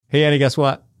Hey, Annie, guess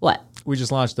what? What? We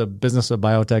just launched a Business of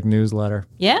Biotech newsletter.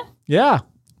 Yeah? Yeah.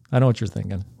 I know what you're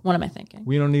thinking. What am I thinking?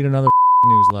 We don't need another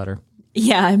newsletter.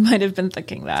 Yeah, I might have been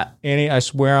thinking that. Annie, I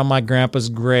swear on my grandpa's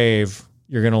grave,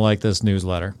 you're going to like this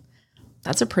newsletter.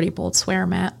 That's a pretty bold swear,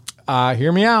 Matt.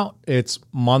 Hear me out. It's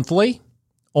monthly,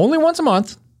 only once a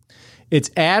month. It's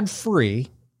ad-free,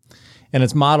 and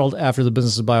it's modeled after the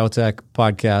Business of Biotech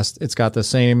podcast. It's got the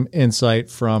same insight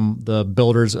from the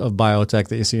builders of biotech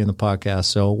that you see in the podcast.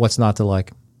 So what's not to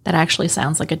like? That actually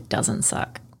sounds like it doesn't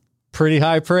suck. Pretty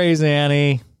high praise,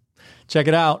 Annie. Check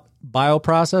it out.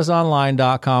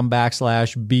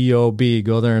 bioprocessonline.com/BOB.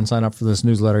 Go there and sign up for this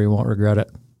newsletter. You won't regret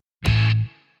it.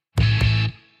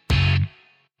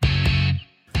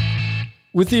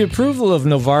 With the approval of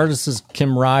Novartis'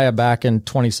 Kymriah back in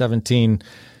 2017,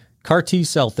 CAR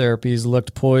T-cell therapies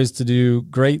looked poised to do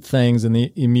great things in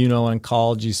the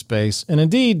immuno-oncology space. And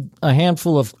indeed, a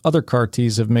handful of other CAR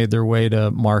Ts have made their way to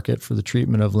market for the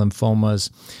treatment of lymphomas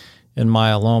and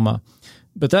myeloma.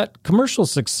 But that commercial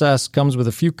success comes with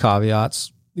a few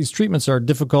caveats. These treatments are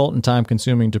difficult and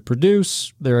time-consuming to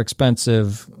produce. They're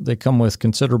expensive. They come with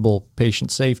considerable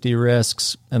patient safety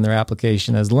risks, and their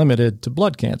application is limited to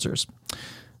blood cancers.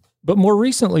 But more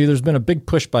recently, there's been a big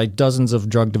push by dozens of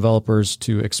drug developers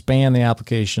to expand the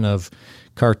application of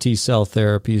CAR T-cell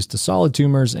therapies to solid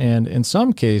tumors and, in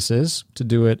some cases, to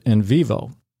do it in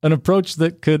vivo, an approach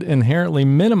that could inherently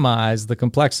minimize the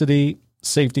complexity,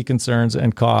 safety concerns,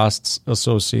 and costs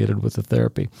associated with the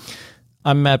therapy.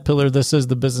 I'm Matt Pillar. This is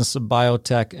the Business of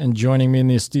Biotech, and joining me in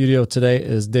the studio today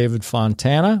is David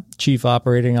Fontana, Chief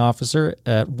Operating Officer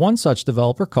at one such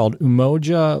developer called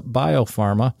Umoja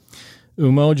Biopharma.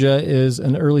 Umoja is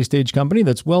an early-stage company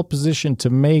that's well-positioned to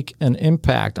make an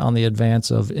impact on the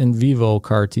advance of in vivo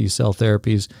CAR T-cell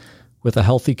therapies with a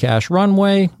healthy cash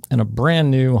runway and a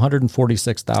brand-new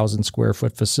 146,000 square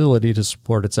foot facility to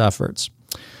support its efforts.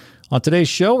 On today's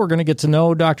show, we're going to get to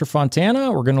know Dr.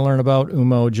 Fontana. We're going to learn about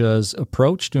Umoja's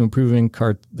approach to improving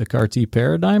the CAR T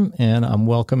paradigm, and I'm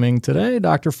welcoming today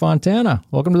Dr. Fontana.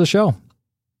 Welcome to the show.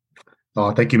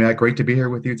 Thank you, Matt. Great to be here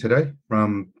with you today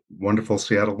from wonderful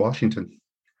Seattle, Washington.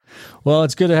 Well,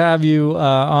 it's good to have you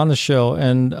on the show.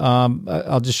 And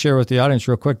I'll just share with the audience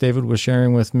real quick. David was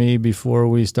sharing with me before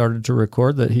we started to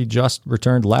record that he just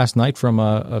returned last night from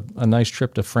a nice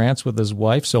trip to France with his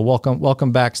wife. So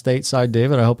welcome back stateside,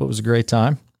 David. I hope it was a great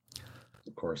time.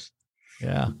 Of course.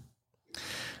 Yeah.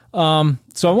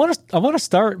 So I want to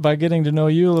start by getting to know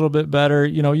you a little bit better.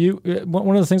 You know,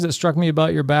 one of the things that struck me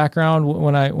about your background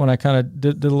when I kind of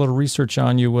did a little research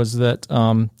on you was that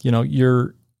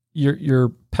your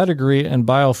pedigree in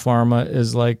biopharma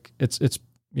is like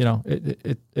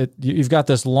you've got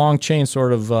this long chain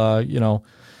sort of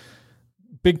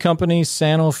big companies,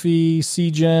 Sanofi,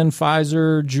 Seagen,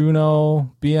 Pfizer,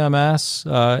 Juno, BMS,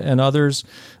 and others.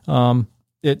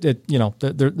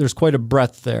 There's quite a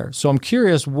breadth there. So I'm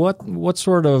curious, what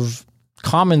sort of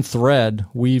common thread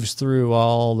weaves through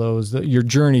all those, your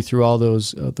journey through all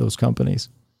those companies?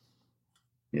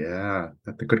 Yeah,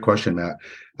 that's a good question, Matt.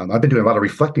 I've been doing a lot of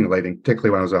reflecting lately, particularly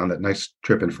when I was on that nice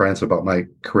trip in France about my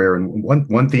career. And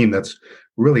one theme that's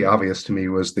really obvious to me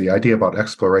was the idea about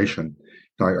exploration.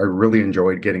 I really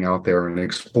enjoyed getting out there and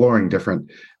exploring different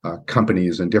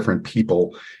companies and different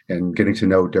people and getting to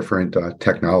know different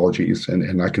technologies.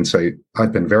 And I can say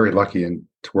I've been very lucky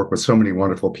to work with so many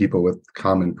wonderful people with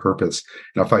common purpose.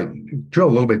 And if I drill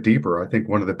a little bit deeper, I think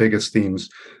one of the biggest themes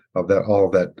of all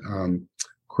of that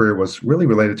career was really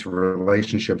related to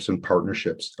relationships and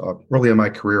partnerships. Early in my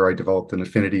career, I developed an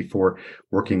affinity for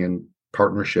working in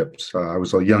partnerships. I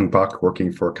was a young buck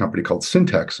working for a company called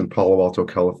Syntex in Palo Alto,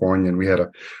 California, and we had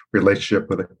a relationship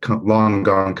with a long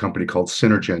gone company called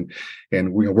Synergen,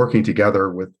 and we were working together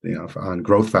with on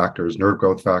growth factors, nerve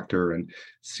growth factor, and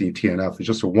CTNF. It's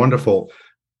just a wonderful,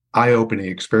 eye-opening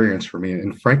experience for me.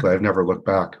 And frankly, I've never looked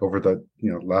back. Over the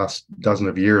last dozen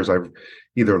of years, I've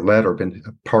either led or been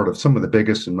a part of some of the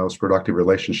biggest and most productive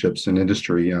relationships in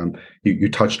industry. You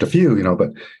touched a few,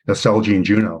 but Celgene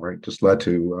Juno, right, just led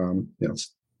to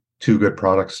two good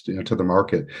products to the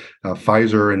market.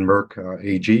 Pfizer and Merck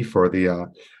AG for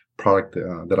the product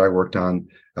that I worked on,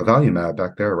 Avelumab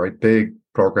back there, right, big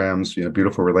programs,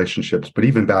 beautiful relationships. But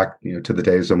even back, to the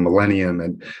days of Millennium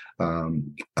and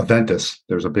Aventis,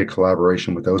 there's a big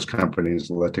collaboration with those companies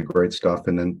that led to great stuff.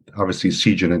 And then obviously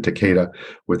Seagen and Takeda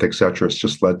with Etcetera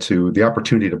just led to the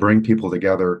opportunity to bring people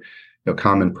together,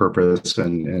 common purpose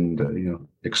and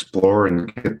explore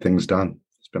and get things done.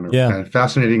 It's been a kind of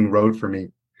fascinating road for me.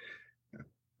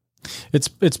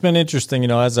 It's been interesting,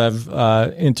 as I've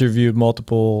interviewed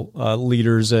multiple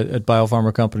leaders at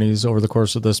biopharma companies over the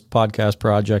course of this podcast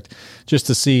project, just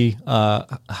to see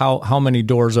how many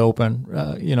doors open,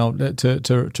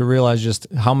 to realize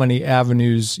just how many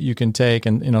avenues you can take.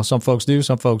 And, some folks do,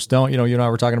 some folks don't. You and I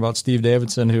were talking about Steve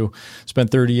Davidson, who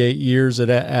spent 38 years at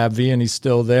AbbVie, and he's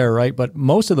still there, right? But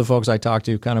most of the folks I talk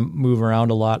to kind of move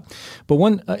around a lot. But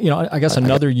I guess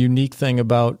another unique thing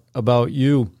about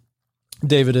you,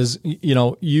 David, is,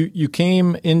 you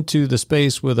came into the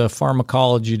space with a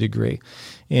pharmacology degree,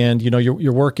 and,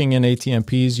 you're working in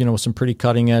ATMPs, with some pretty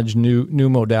cutting edge new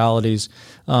modalities.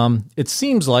 It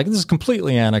seems like, this is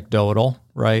completely anecdotal,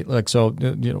 right? Like, so,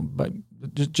 but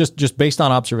just based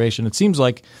on observation, it seems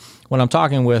like when I'm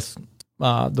talking with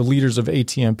the leaders of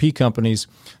ATMP companies,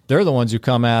 they're the ones who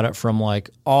come at it from like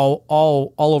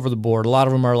all over the board. A lot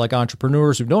of them are like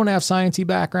entrepreneurs who don't have sciencey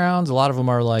backgrounds. A lot of them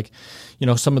are like,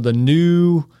 some of the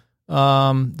new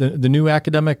the new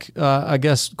academic, I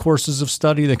guess, courses of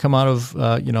study that come out of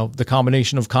the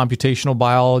combination of computational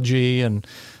biology and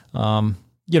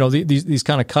these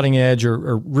kind of cutting edge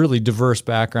or really diverse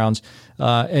backgrounds.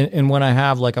 And when I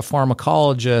have like a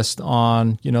pharmacologist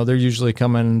on, they're usually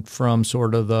coming from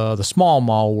sort of the small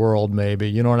mole world, maybe,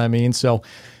 you know what I mean? So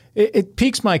it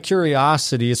piques my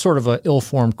curiosity. It's sort of an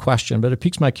ill-formed question, but it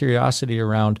piques my curiosity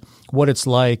around what it's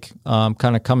like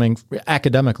kind of coming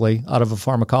academically out of a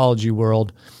pharmacology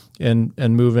world and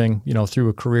moving, through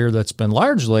a career that's been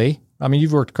largely, I mean,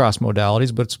 you've worked across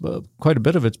modalities, but it's, quite a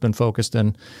bit of it's been focused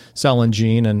in cell and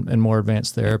gene and more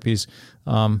advanced therapies.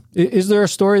 Is there a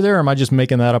story there, or am I just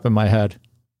making that up in my head?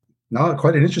 No,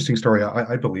 quite an interesting story,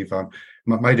 I believe.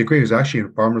 My degree was actually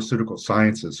in pharmaceutical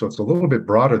sciences, so it's a little bit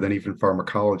broader than even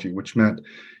pharmacology, which meant,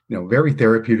 very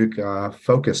therapeutic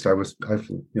focused. I was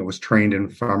trained in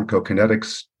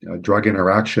pharmacokinetics, drug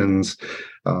interactions,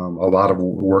 a lot of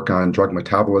work on drug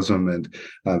metabolism and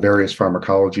various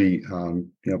pharmacology,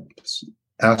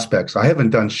 aspects. I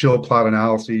haven't done Schill plot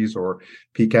analyses or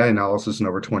PK analysis in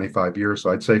over 25 years,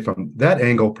 so I'd say from that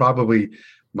angle, probably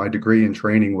my degree and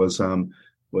training was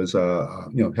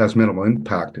has minimal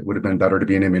impact. It would have been better to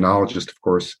be an immunologist. Of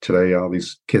course, today, all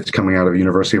these kids coming out of the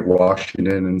University of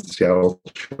Washington and Seattle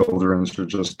Children's are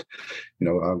just,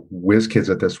 whiz kids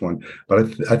at this one.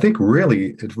 But I think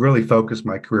it really focused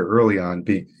my career early on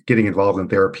getting involved in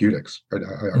therapeutics.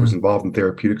 I was involved in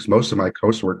therapeutics. Most of my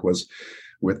coursework was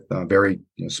with very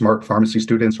smart pharmacy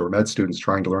students or med students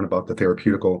trying to learn about the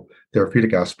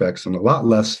therapeutic aspects, and a lot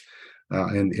less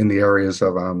in the areas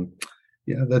of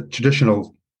the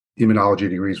traditional immunology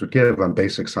degrees would give on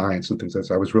basic science and things like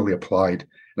that. I was really applied.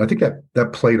 And I think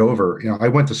that played over. I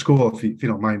went to school, if you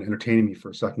don't mind entertaining me for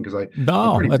a second, because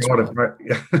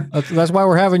that's why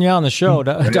we're having you on the show,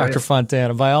 Dr.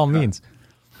 Fontana, by all means.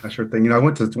 Sure thing. I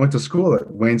went to school at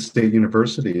Wayne State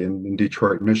University in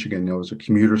Detroit, Michigan. It was a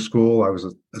commuter school. I was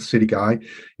a city guy,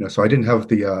 so I didn't have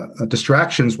the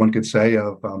distractions, one could say,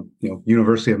 of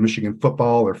University of Michigan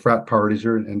football or frat parties,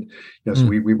 so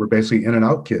we were basically in and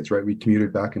out kids, right? We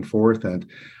commuted back and forth, and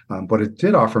but it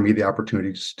did offer me the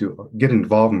opportunity to get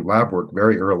involved in lab work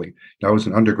very early. I was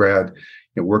an undergrad,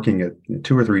 working at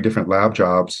 2 or 3 different lab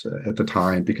jobs at the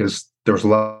time, because there was a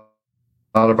lot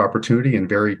of opportunity and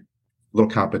very little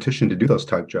competition to do those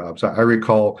type jobs. I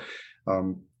recall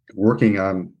working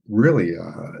on really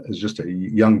as just a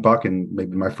young buck in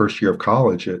maybe my first year of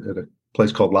college at a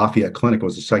place called Lafayette Clinic. It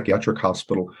was a psychiatric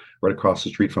hospital right across the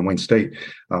street from Wayne State.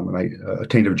 And I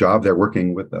attained a job there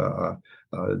working with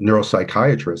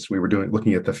neuropsychiatrists. We were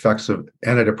looking at the effects of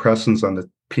antidepressants on the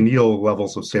pineal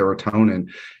levels of serotonin.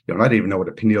 I didn't even know what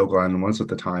a pineal gland was at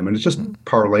the time. And it just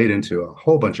parlayed into a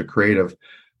whole bunch of creative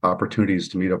opportunities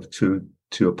to meet up to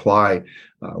apply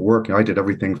work. I did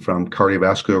everything from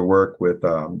cardiovascular work with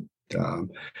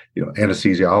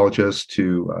anesthesiologists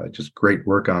to just great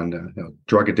work on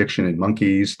drug addiction in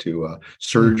monkeys to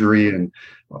surgery and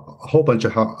a whole bunch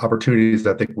of opportunities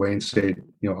that I think Wayne State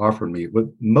offered me. But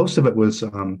most of it was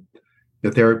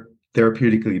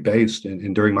therapeutically based.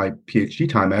 And during my PhD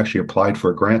time, I actually applied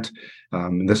for a grant.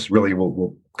 And this really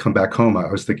will come back home.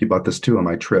 I was thinking about this too on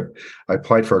my trip. I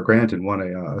applied for a grant and won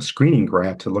a screening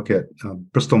grant to look at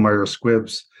Bristol Myers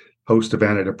Squibb's host of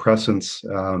antidepressants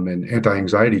and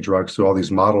anti-anxiety drugs through all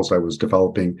these models I was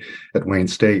developing at Wayne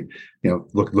State.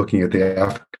 Looking at the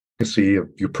efficacy of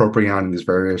bupropion and these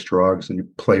various drugs, and you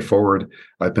play forward.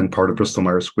 I've been part of Bristol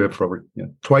Myers Squibb for over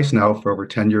twice now for over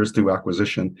 10 years through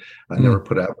acquisition. I never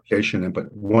put an application in,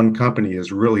 but one company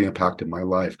has really impacted my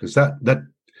life because that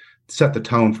set the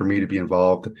tone for me to be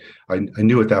involved. I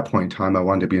knew at that point in time I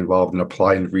wanted to be involved in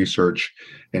applied research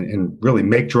and really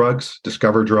make drugs,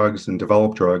 discover drugs, and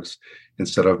develop drugs.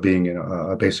 instead of being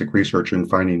a basic researcher and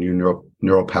finding new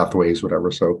neural pathways,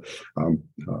 whatever. So,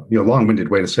 long-winded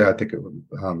way to say, I think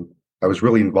I was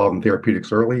really involved in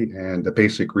therapeutics early, and the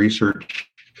basic research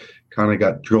kind of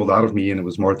got drilled out of me, and it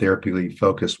was more therapeutically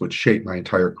focused, which shaped my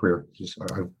entire career.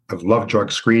 I've loved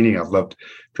drug screening, I've loved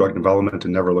drug development,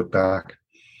 and never looked back.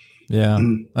 Yeah,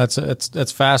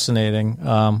 that's fascinating.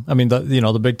 I mean,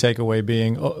 the big takeaway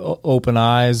being open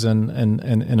eyes and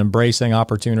embracing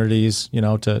opportunities,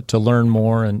 to learn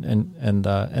more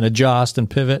and adjust and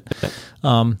pivot.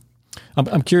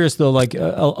 I'm curious though, like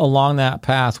along that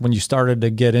path, when you started to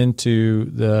get into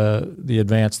the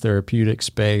advanced therapeutic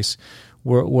space,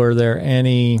 were there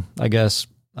any, I guess,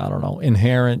 I don't know,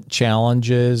 inherent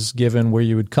challenges given where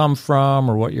you would come from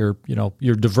or what your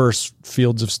diverse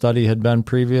fields of study had been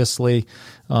previously?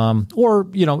 Or,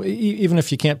 even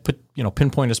if you can't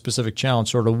pinpoint a specific challenge,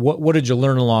 sort of what did you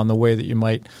learn along the way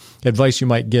that advice you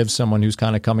might give someone who's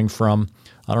kind of coming from,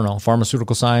 I don't know,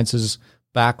 pharmaceutical sciences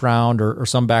background or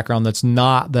some background that's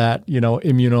not that,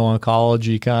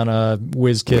 immuno-oncology kind of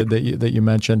whiz kid that you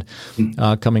mentioned,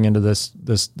 coming into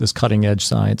this cutting edge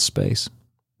science space?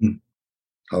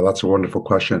 Oh, that's a wonderful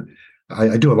question.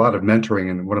 I do a lot of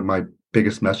mentoring, and one of my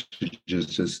biggest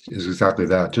messages is exactly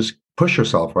that. Just push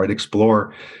yourself, right?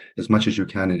 Explore as much as you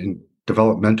can and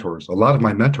develop mentors. A lot of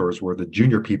my mentors were the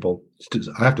junior people.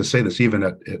 I have to say this even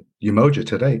at Umoja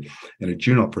today, and at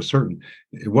Juno for certain.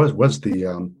 It was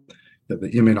the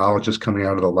immunologist coming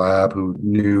out of the lab who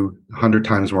knew 100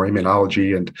 times more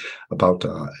immunology and about.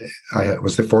 I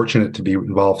was fortunate to be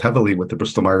involved heavily with the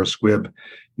Bristol Myers Squibb,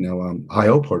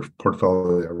 IO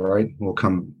portfolio. Right,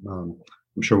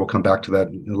 I'm sure we'll come back to that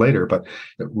later. But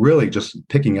really, just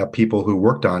picking up people who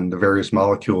worked on the various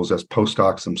molecules as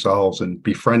postdocs themselves and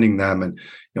befriending them,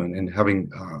 and having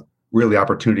really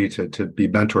opportunity to be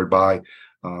mentored by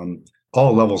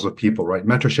all levels of people, right?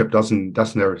 Mentorship doesn't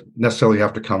necessarily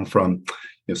have to come from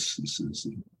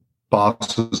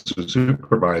bosses or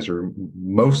supervisor.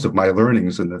 Most of my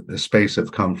learnings in the space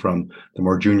have come from the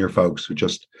more junior folks who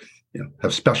just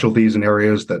have specialties in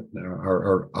areas that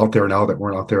are out there now that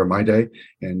weren't out there in my day,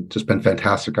 and just been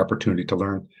fantastic opportunity to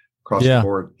learn across the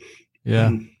board.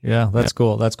 Yeah. That's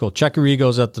cool. Check your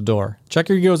egos at the door.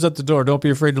 Don't be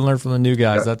afraid to learn from the new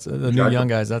guys. Yeah, that's the new young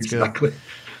guys. That's exactly. Good.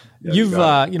 Yeah, You've,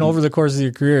 over the course of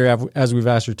your career, as we've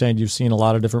ascertained, you've seen a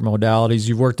lot of different modalities.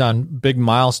 You've worked on big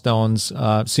milestones,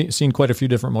 seen quite a few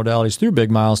different modalities through big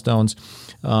milestones,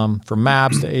 from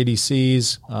MABs to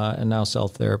ADCs, and now cell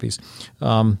therapies.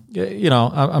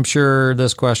 I'm sure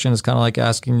this question is kind of like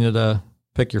asking you to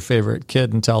pick your favorite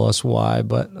kid and tell us why.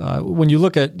 But when you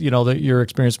look at, your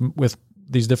experience with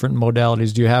these different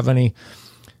modalities, do you have any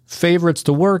favorites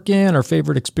to work in or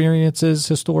favorite experiences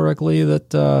historically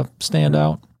that stand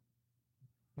out?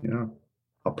 Yeah,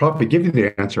 I'll probably give you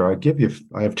the answer.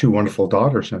 I have two wonderful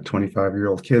daughters and a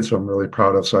 25-year-old kid, so I'm really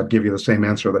proud of. So I'd give you the same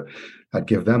answer that I'd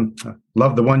give them.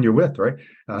 Love the one you're with, right?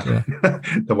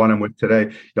 The one I'm with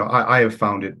today. I have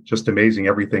found it just amazing.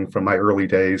 Everything from my early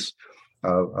days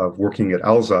of working at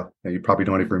ELSA. And you probably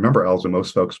don't even remember ELSA.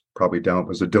 Most folks probably don't. It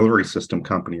was a delivery system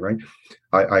company, right?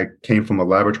 I came from a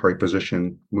laboratory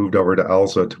position, moved over to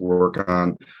ELSA to work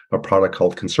on a product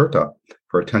called Concerta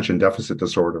for attention deficit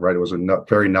disorder, right? It was a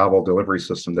very novel delivery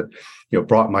system that,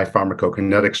 brought my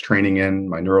pharmacokinetics training in,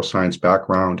 my neuroscience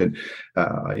background, and,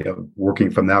 working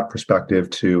from that perspective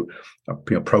to,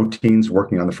 proteins,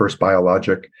 working on the first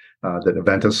biologic that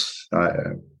Aventis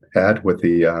had with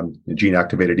the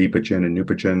gene-activated Epogen and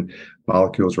Neupogen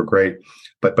molecules were great.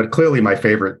 But clearly my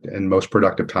favorite and most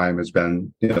productive time has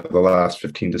been the last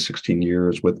 15 to 16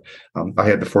 years with, I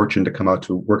had the fortune to come out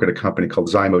to work at a company called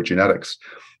Zymo Genetics.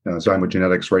 Zymo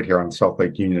Genetics right here on Salt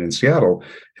Lake Union in Seattle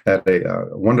had a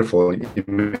wonderful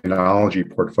immunology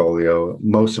portfolio,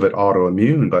 most of it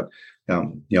autoimmune, but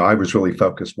I was really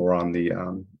focused more on the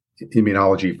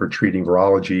immunology for treating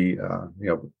virology,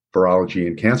 virology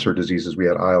and cancer diseases. We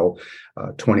had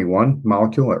IL-21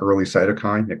 molecule, an early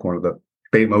cytokine, like one of the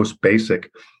most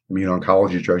basic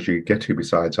immuno-oncology drugs you could get to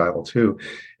besides IL-2,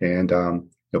 and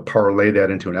parlay that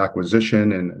into an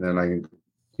acquisition, and then I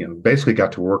basically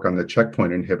got to work on the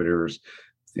checkpoint inhibitors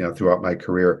throughout my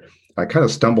career. I kind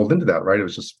of stumbled into that, right? It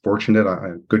was just fortunate.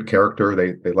 A good character.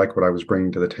 They liked what I was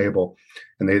bringing to the table,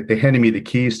 and they handed me the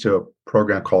keys to a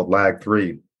program called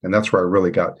LAG-3, and that's where I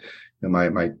really got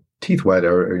my teeth wet,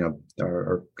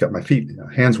 or got my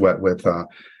hands wet with the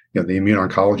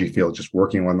immuno-oncology field, just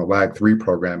working on the LAG-3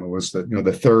 program. It was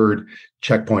the third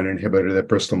checkpoint inhibitor that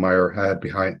Bristol Myers had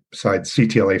besides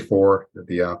CTLA-4,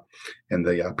 and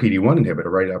the PD-1 inhibitor,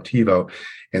 right, Opdivo.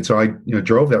 And so I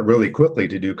drove that really quickly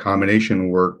to do combination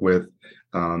work with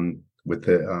with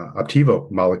the Optivo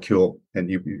molecule. And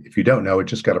if you don't know, it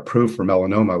just got approved for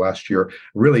melanoma last year.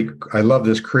 Really, I love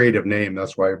this creative name.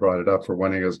 That's why I brought it up for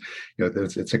one. Is,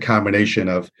 it's a combination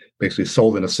of basically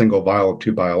sold in a single vial of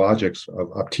two biologics of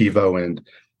Optivo and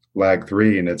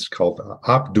LAG-3, and it's called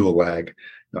Opdualag.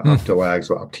 Opdualag,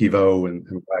 so Optivo and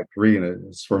LAG-3, and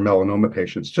it's for melanoma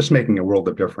patients, just making a world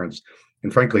of difference.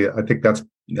 And frankly, I think that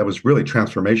was really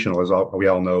transformational, as we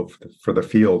all know, for the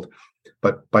field.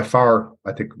 But by far,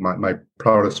 I think my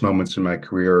proudest moments in my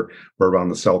career were around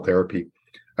the cell therapy.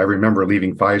 I remember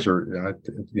leaving Pfizer,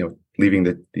 leaving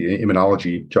the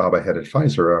immunology job I had at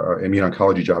Pfizer, or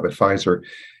immuno-oncology job at Pfizer,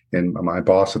 and my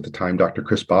boss at the time, Dr.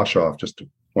 Chris Boshoff, just a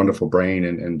wonderful brain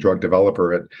and drug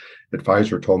developer at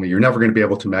Pfizer, told me, "You're never going to be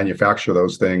able to manufacture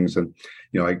those things." And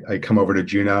I come over to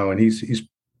Juno, and he's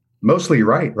mostly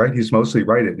right. He's mostly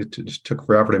right. It just took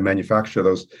forever to manufacture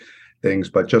those things,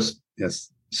 but just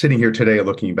sitting here today,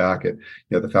 looking back at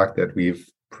the fact that we've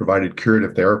provided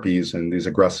curative therapies and these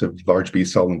aggressive large B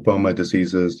cell lymphoma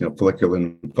diseases, follicular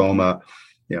lymphoma.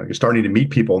 You're starting to meet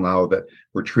people now that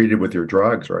were treated with your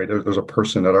drugs, right? There's a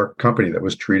person at our company that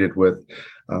was treated with,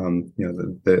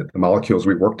 the molecules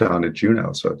we worked on at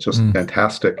Juno. So it's just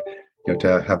fantastic,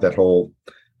 to have that whole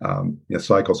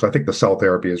cycle. So I think the cell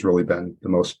therapy has really been the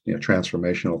most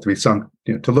transformational.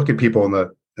 To look at people in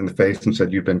the face and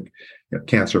said, "You've been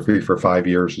cancer free for 5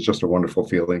 years," is just a wonderful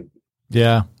feeling.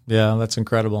 Yeah, that's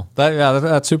incredible.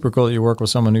 That's super cool that you work with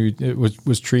someone who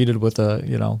was treated with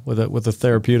a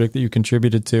therapeutic that you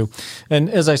contributed to. And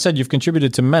as I said, you've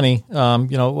contributed to many.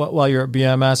 While you're at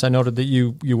BMS, I noted that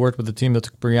you worked with the team that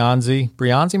took Breyanzi.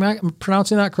 Am I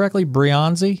pronouncing that correctly?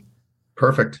 Breyanzi?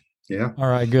 Perfect. Yeah. All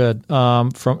right, good.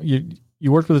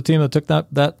 You worked with a team that took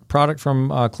that product from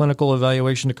clinical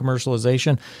evaluation to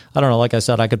commercialization. I don't know. Like I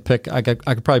said, I could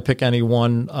probably pick any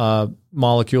one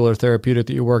molecule or therapeutic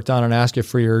that you worked on and ask you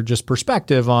for your just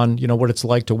perspective on what it's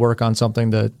like to work on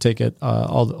something to take it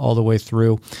all the way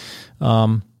through.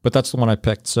 But that's the one I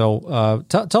picked. So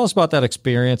tell us about that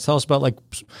experience. Tell us about like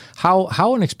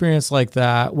how an experience like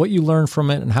that, what you learned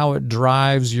from it, and how it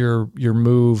drives your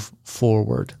move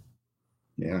forward.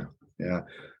 Yeah.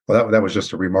 Well, that was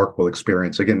just a remarkable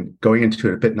experience. Again, going into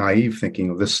it a bit naive, thinking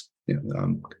of this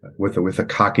with the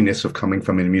cockiness of coming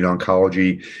from an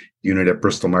immuno-oncology unit at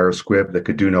Bristol Myers Squibb that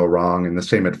could do no wrong, and the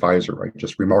same at Pfizer, right?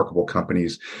 Just remarkable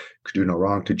companies could do no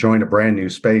wrong. To join a brand new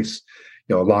space,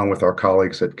 along with our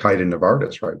colleagues at Kite and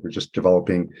Novartis, right? We're just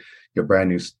developing a brand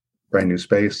new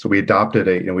space. So we adopted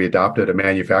a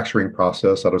manufacturing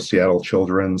process out of Seattle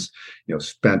Children's.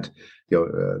 Spent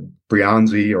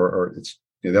Breyanzi, or it's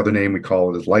the other name we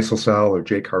call it is Lysocell or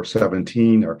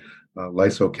JCAR17 or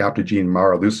Lysocaptogene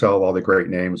Maraleucel, all the great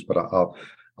names, but I'll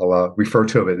refer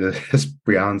to it as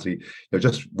Breyanzi.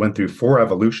 Just went through 4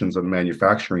 evolutions of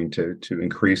manufacturing to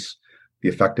increase the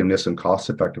effectiveness and cost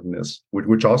effectiveness,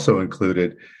 which also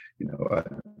included,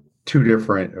 3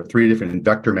 different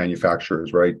vector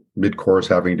manufacturers, right? Mid-course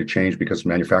having to change because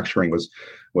manufacturing was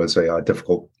a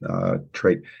difficult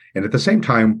trait. And at the same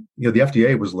time, the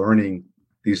FDA was learning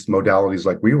these modalities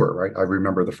like we were, right? I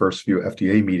remember the first few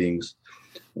FDA meetings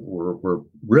were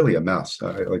really a mess,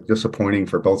 like disappointing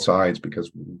for both sides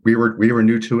because we were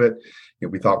new to it.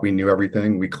 We thought we knew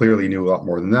everything. We clearly knew a lot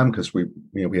more than them because we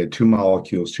had 2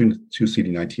 molecules, two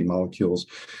CD19 molecules.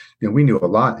 We knew a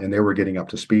lot, and they were getting up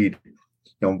to speed.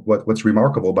 What's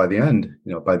remarkable by the end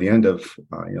of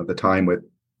the time with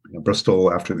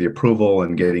Bristol after the approval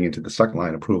and getting into the second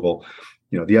line approval,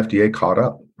 the FDA caught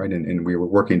up, right? And we were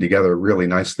working together really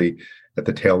nicely at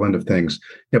the tail end of things.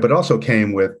 But it also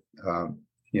came with, a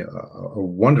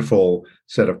wonderful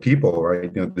set of people,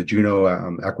 right? The Juno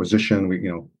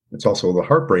acquisition, it's also a little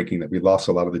heartbreaking that we lost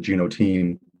a lot of the Juno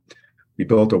team. We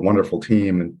built a wonderful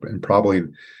team and probably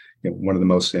one of the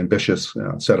most ambitious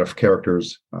set of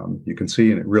characters you can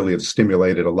see. And it really has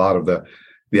stimulated a lot of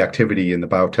the activity in the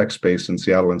biotech space in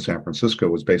Seattle and San Francisco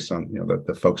was based on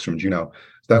the folks from Juno.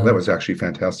 That was actually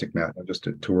fantastic, Matt, just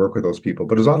to work with those people.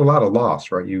 But there's a lot of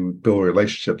loss, right? You build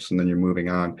relationships and then you're moving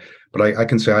on. But I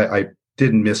can say I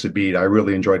didn't miss a beat. I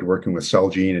really enjoyed working with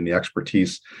Celgene and the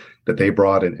expertise that they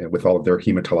brought, and with all of their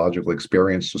hematological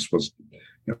experience. Just was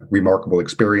remarkable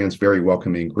experience, very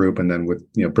welcoming group. And then with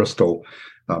Bristol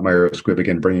Myers Squibb,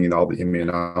 again, bringing in all the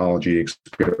immunology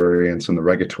experience and the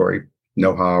regulatory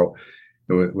know-how.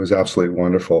 It was absolutely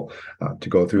wonderful to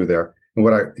go through there.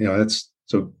 And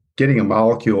so getting a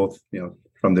molecule,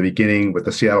 from the beginning with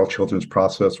the Seattle Children's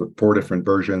process with 4 different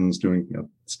versions, doing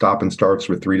stop and starts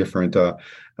with 3 different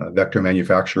vector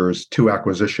manufacturers, 2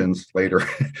 acquisitions later,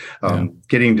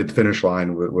 getting to the finish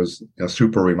line was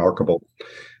super remarkable.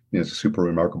 It's super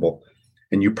remarkable.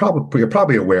 And you're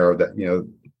probably aware that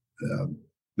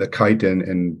the Kite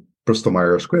and Bristol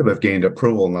Myers Squibb have gained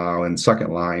approval now in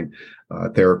second line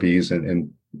therapies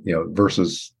and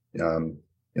versus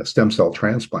stem cell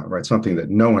transplant, right? Something that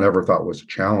no one ever thought was a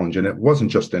challenge, and it wasn't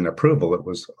just an approval; it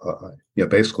was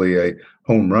basically a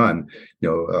home run.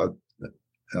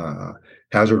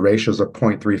 Hazard ratios of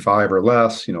 0.35 or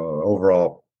less.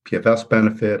 Overall PFS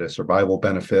benefit, a survival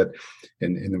benefit.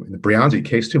 In the Breyanzi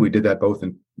case too, we did that both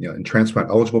in transplant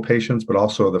eligible patients, but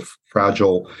also the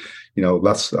fragile,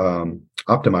 less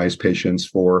optimized patients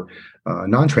for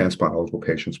non-transplant eligible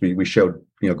patients. We showed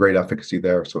great efficacy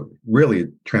there. So really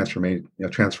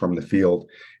transformed the field,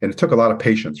 and it took a lot of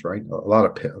patience, right? A lot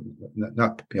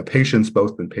of patience,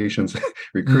 both in patients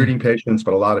recruiting patients,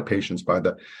 but a lot of patience by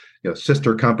the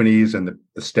sister companies and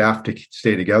the staff to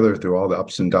stay together through all the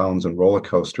ups and downs and roller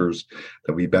coasters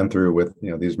that we've been through with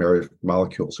these myriad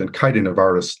molecules. And Kite and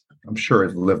Novartis, I'm sure,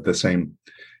 have lived the same,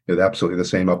 absolutely the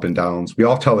same up and downs. We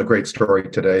all tell a great story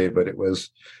today, but it was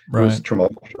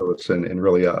tumultuous and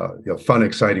really a fun,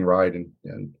 exciting ride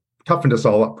and toughened us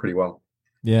all up pretty well.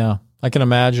 Yeah, I can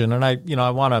imagine. And I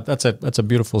want to, that's a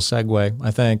beautiful segue, I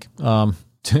think. I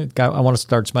want to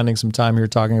start spending some time here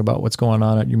talking about what's going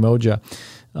on at Umoja.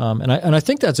 And I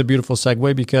think that's a beautiful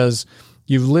segue because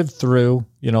you've lived through,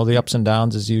 the ups and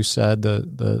downs, as you said,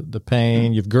 the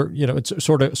pain. You've it's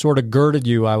sort of girded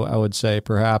you, I would say,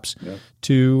 perhaps,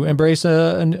 to embrace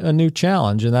a new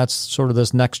challenge, and that's sort of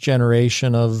this next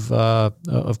generation of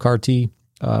CAR T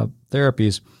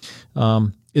therapies.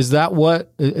 Is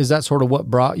that sort of what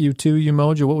brought you to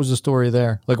Umoja? What was the story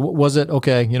there? Like, was it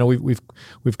okay?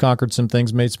 We've conquered some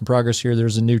things, made some progress here.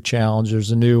 There's a new challenge.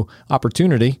 There's a new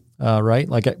opportunity, right?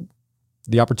 Like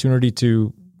the opportunity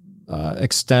to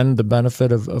extend the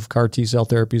benefit of CAR T cell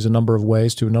therapies a number of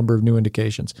ways to a number of new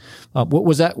indications. What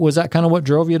was that? Was that kind of what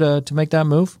drove you to make that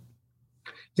move?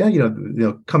 Yeah,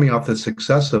 coming off the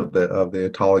success of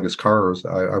the autologous CARs,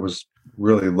 I was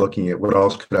really looking at what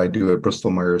else could I do at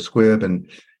Bristol Myers Squibb, and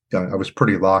I was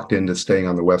pretty locked into staying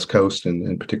on the West Coast,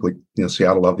 and particularly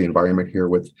Seattle. Loved the environment here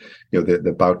with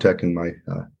the biotech and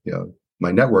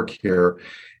my network here,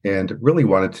 and really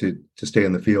wanted to stay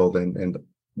in the field. And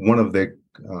one of the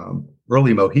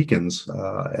early Mohicans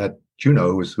at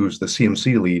Juno, who's the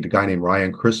CMC lead, a guy named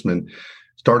Ryan Chrisman,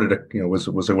 started was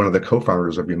one of the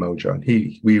co-founders of Umoja. And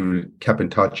we kept in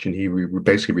touch, and he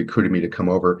basically recruited me to come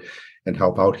over and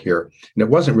help out here. And it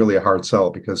wasn't really a hard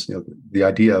sell because the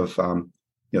idea of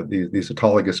these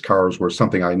autologous CARs were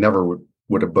something I never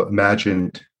would have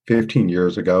imagined 15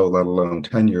 years ago, let alone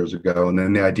 10 years ago. And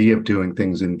then the idea of doing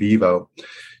things in vivo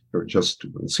just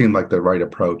seemed like the right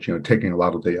approach. Taking a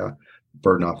lot of the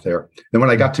burden off there. Then when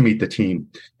I got to meet the team,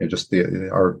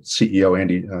 our CEO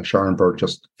Andy Scharenberg,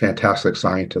 just fantastic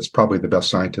scientist, probably the best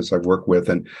scientist I've worked with,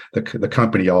 and the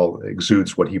company all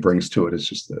exudes what he brings to it. It's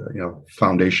just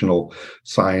foundational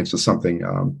science is something.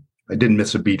 I didn't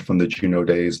miss a beat from the Juno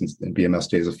days and BMS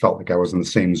days. It felt like I was in the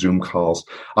same Zoom calls.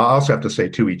 I also have to say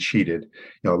too, he cheated.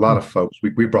 A lot of folks.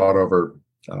 We brought over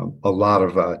a lot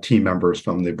of team members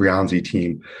from the Breyanzi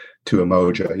team to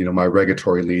Umoja, my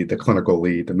regulatory lead, the clinical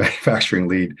lead, the manufacturing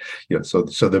lead, so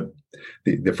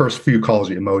the first few calls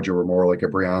at Umoja were more like a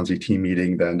Breyanzi team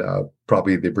meeting than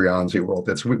probably the Breyanzi world.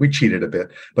 We cheated a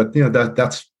bit, but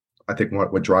that's I think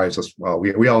what drives us. Well,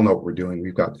 we all know what we're doing.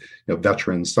 We've got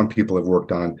veterans. Some people have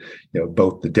worked on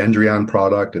both the Dendreon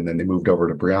product, and then they moved over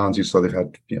to Breyanzi, so they've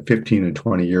had 15 and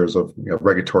 20 years of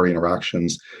regulatory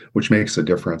interactions, which makes a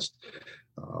difference.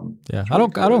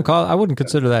 I wouldn't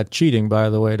consider that cheating, by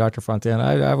the way, Dr. Fontana.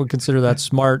 I would consider that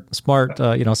smart,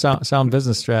 sound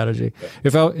business strategy.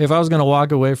 If I was going to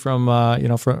walk away from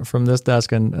this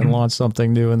desk and launch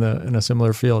something new in a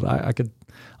similar field, I could.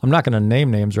 I'm not going to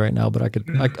name names right now, but I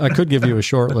could give you a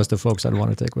short list of folks I'd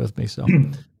want to take with me. So.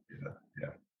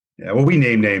 Yeah. Well, we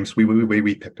name names.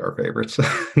 We picked our favorites.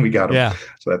 We got them. Yeah.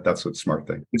 So that's a smart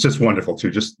thing. It's just wonderful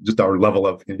too. Just our level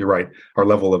of, you're right, our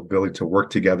level of ability to work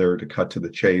together, to cut to the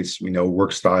chase. We know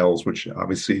work styles, which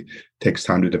obviously takes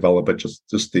time to develop, but just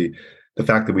the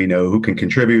fact that we know who can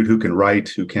contribute, who can write,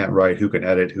 who can't write, who can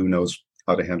edit, who knows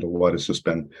how to handle what, has just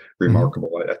been remarkable.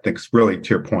 I think it's really, to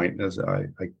your point, as I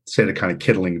said it kind of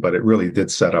kiddling, but it really did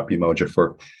set up Umoja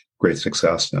for great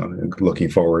success. Looking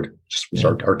forward,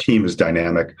 our team is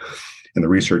dynamic, and the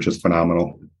research is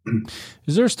phenomenal.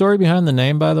 Is there a story behind the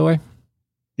name, by the way?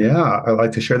 Yeah, I'd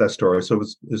like to share that story. So it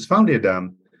was founded,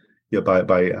 by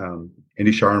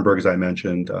Andy Scharenberg, as I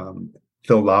mentioned.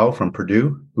 Phil Lau from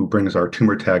Purdue, who brings our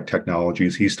tumor tag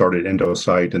technologies. He started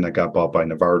Endocyte, and that got bought by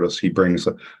Novartis. He brings,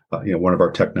 one of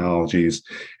our technologies,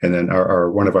 and then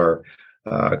one of our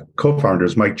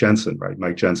co-founders, Mike Jensen, right?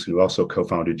 Mike Jensen, who also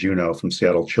co-founded Juno from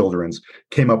Seattle Children's,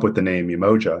 came up with the name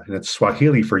Umoja, and it's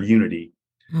Swahili for unity.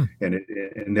 And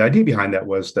the idea behind that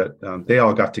was that they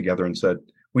all got together and said,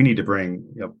 we need to bring,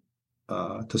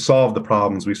 to solve the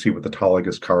problems we see with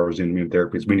autologous CARs and immune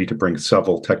therapies, we need to bring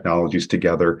several technologies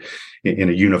together in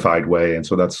a unified way. And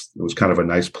so it was kind of a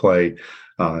nice play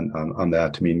on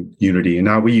that to mean unity. And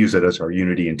now we use it as our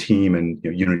unity in team and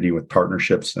unity with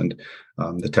partnerships, and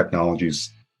the technologies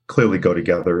clearly go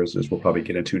together as we'll probably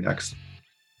get into next.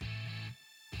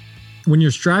 When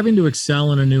you're striving to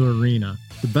excel in a new arena,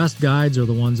 the best guides are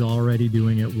the ones already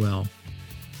doing it well.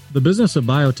 The business of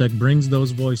biotech brings those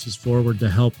voices forward to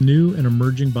help new and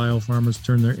emerging biopharmas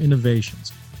turn their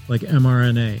innovations, like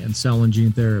mRNA and cell and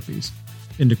gene therapies,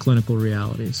 into clinical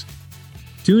realities.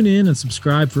 Tune in and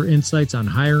subscribe for insights on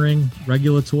hiring,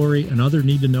 regulatory, and other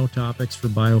need-to-know topics for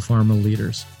biopharma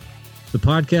leaders. The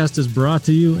podcast is brought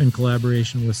to you in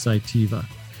collaboration with Cytiva.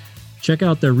 Check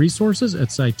out their resources at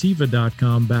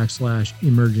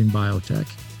cytiva.com/emerging biotech.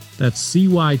 That's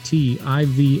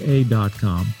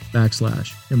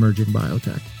CYTIVA.com/emerging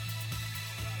biotech.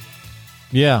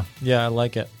 Yeah, I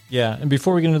like it. Yeah, and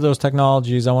before we get into those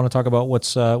technologies, I want to talk about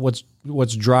what's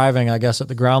driving, I guess, at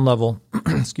the ground level.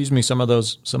 Excuse me, some of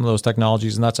those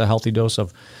technologies, and that's a healthy dose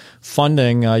of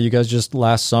funding. You guys just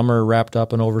last summer wrapped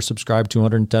up an oversubscribed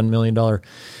 $210 million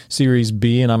Series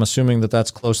B, and I'm assuming that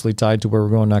that's closely tied to where we're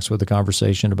going next with the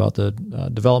conversation about the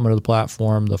development of the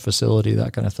platform, the facility,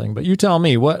 that kind of thing. But you tell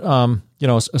me, what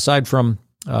aside from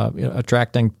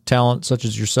attracting talent such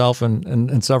as yourself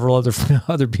and several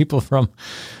other people from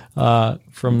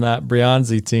that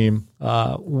Breyanzi team,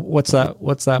 what's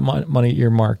that money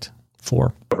earmarked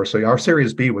for? So our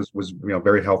Series B was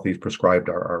very healthy, prescribed.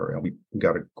 We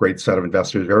got a great set of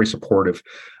investors, very supportive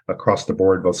across the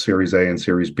board, both Series A and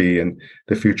Series B, and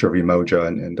the future of Umoja,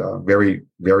 and very,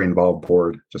 very involved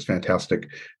board, just fantastic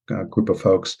group of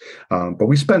folks. But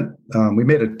we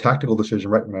made a tactical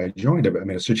decision right when I joined.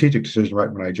 A strategic decision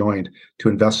right when I joined to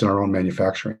invest in our own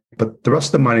manufacturing. But the rest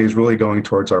of the money is really going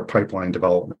towards our pipeline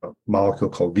development, a molecule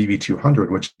called VV200,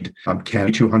 which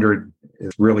VV200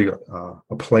 is really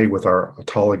a play with our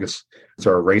autologous. It's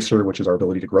our eraser, which is our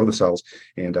ability to grow the cells,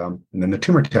 and then the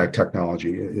tumor tag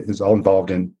technology is all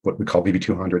involved in what we call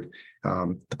VV200,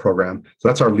 the program. So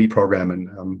that's our lead program,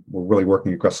 and we're really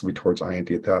working aggressively towards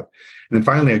IND at that. And then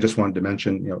finally, I just wanted to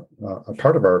mention, a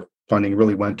part of our funding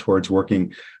really went towards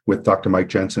working with Dr. Mike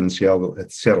Jensen at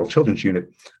Seattle Children's Unit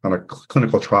on a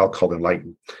clinical trial called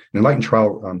Enlighten. An Enlighten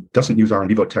trial doesn't use our in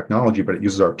vivo technology, but it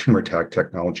uses our tumor tag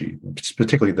technology,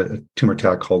 particularly the tumor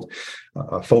tag called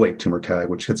folate tumor tag,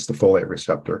 which hits the folate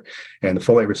receptor. And the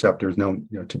folate receptor is known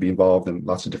to be involved in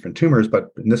lots of different tumors, but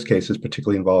in this case is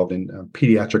particularly involved in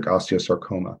pediatric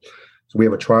osteosarcoma. So we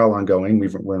have a trial ongoing.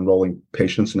 We're enrolling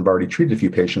patients and have already treated a few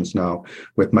patients now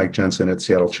with Mike Jensen at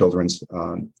Seattle Children's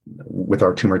with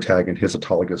our tumor tag and his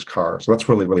autologous CAR. So that's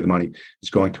really the money is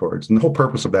going towards. And the whole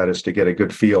purpose of that is to get a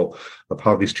good feel of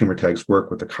how these tumor tags work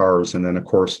with the CARs. And then, of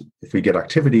course, if we get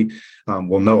activity,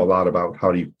 we'll know a lot about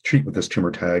how do you treat with this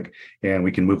tumor tag, and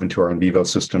we can move into our in vivo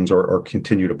systems or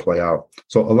continue to play out.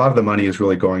 So a lot of the money is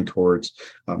really going towards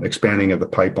expanding of the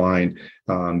pipeline,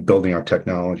 building our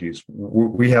technologies.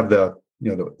 We have a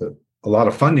lot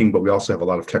of funding, but we also have a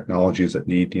lot of technologies that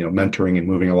need, mentoring and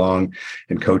moving along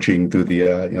and coaching through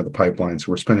the pipeline.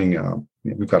 So we're spending,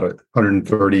 we've got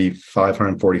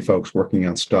 140 folks working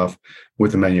on stuff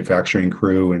with the manufacturing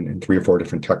crew and 3 or 4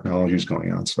 different technologies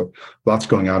going on. So lots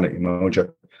going on at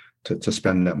Umoja to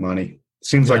spend that money.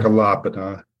 Seems like a lot,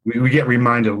 but we get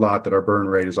reminded a lot that our burn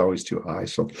rate is always too high.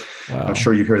 So wow. I'm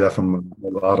sure you hear that from a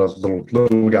lot of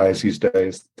little guys these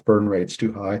days. The burn rate's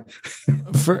too high.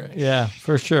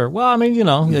 For sure. Well,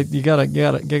 you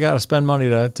gotta spend money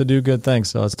to do good things.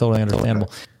 So it's totally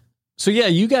understandable. So yeah,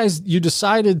 you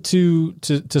decided to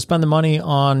spend the money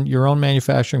on your own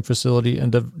manufacturing facility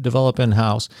and develop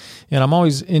in-house. And I'm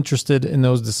always interested in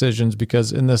those decisions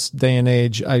because in this day and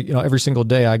age, every single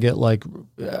day I get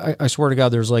I swear to God,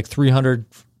 there's 300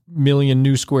 million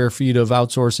new square feet of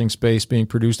outsourcing space being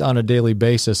produced on a daily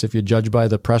basis, if you judge by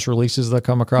the press releases that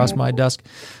come across my desk.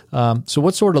 So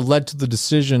what sort of led to the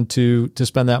decision to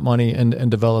spend that money and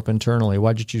develop internally?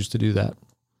 Why'd you choose to do that?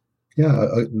 Yeah,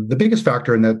 the biggest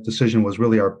factor in that decision was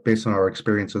really based on our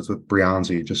experiences with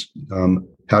Breyanzi, just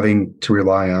having to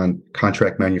rely on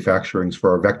contract manufacturing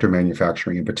for our vector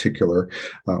manufacturing in particular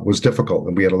was difficult.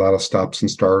 And we had a lot of stops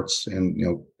and starts and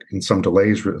some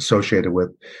delays associated with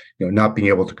not being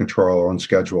able to control our own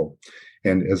schedule.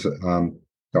 And as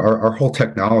our whole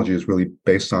technology is really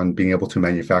based on being able to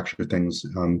manufacture things,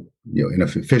 in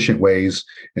efficient ways,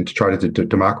 and to try to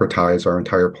democratize our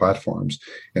entire platforms.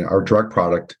 And our drug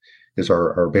product is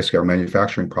our basically our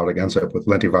manufacturing product ends up with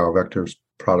lentiviral vectors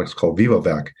products called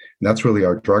VivoVec, and that's really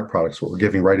our drug products. What we're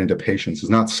giving right into patients is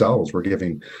not cells. We're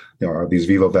giving these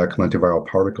VivoVec lentiviral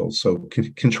particles. So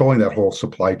controlling that whole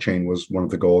supply chain was one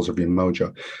of the goals of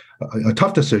Umoja. A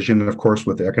tough decision, and of course,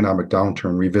 with the economic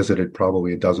downturn, revisited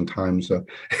probably a dozen times,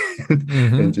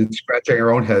 and scratching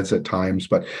our own heads at times.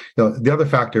 But the other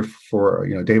factor for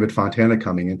David Fontana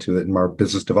coming into it, and our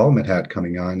business development hat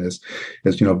coming on, is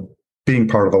being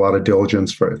part of a lot of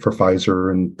diligence for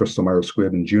Pfizer and Bristol Myers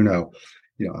Squibb and Juno.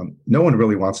 No one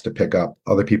really wants to pick up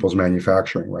other people's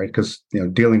manufacturing, right? Because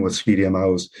dealing with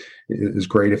CDMOs is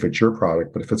great if it's your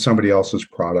product, but if it's somebody else's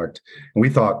product, and we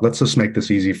thought, let's just make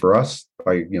this easy for us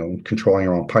by controlling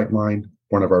our own pipeline.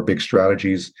 One of our big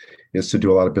strategies is to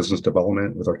do a lot of business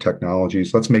development with our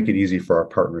technologies. Let's make it easy for our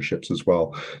partnerships as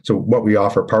well. So what we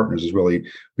offer partners is really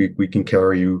we can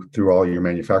carry you through all your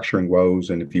manufacturing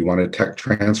woes, and if you want to tech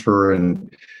transfer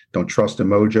and don't trust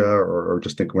Umoja, or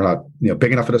just think we're not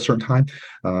big enough at a certain time,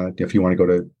 if you want to go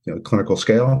to clinical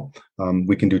scale,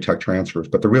 we can do tech transfers.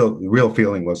 But the real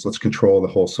feeling was, let's control the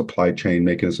whole supply chain,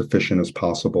 make it as efficient as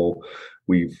possible.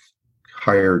 We've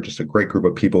hired just a great group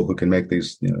of people who can make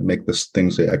these make this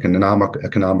things an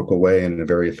economical way and in a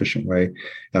very efficient way,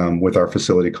 with our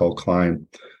facility called Climb.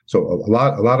 So a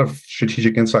lot of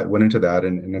strategic insight went into that,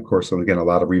 and of course, again, a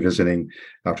lot of revisiting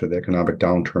after the economic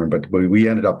downturn. But we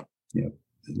ended up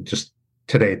just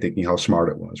today thinking how smart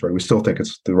it was, right? We still think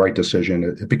it's the right decision.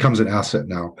 It becomes an asset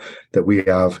now that we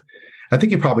have. I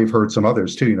think you probably have heard some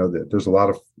others too, that there's a lot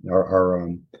of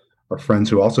our friends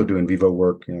who also do in vivo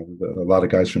work. A lot of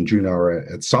guys from Juno are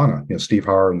at Sana. Steve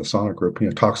Harr and the Sana group,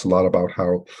 talks a lot about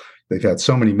how they've had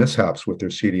so many mishaps with their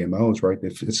CDMOs, right?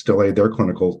 It's delayed their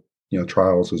clinical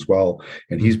trials as well.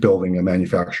 And he's building a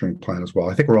manufacturing plant as well.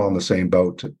 I think we're all in the same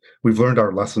boat. We've learned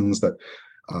our lessons that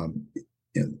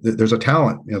there's a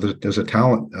talent, there's a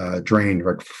talent drain.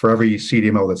 Right? For every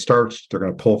CDMO that starts, they're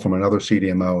going to pull from another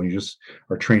CDMO, and you just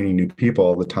are training new people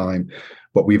all the time.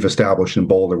 What we've established in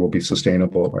Boulder will be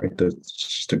sustainable, right? There's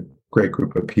just a great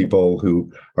group of people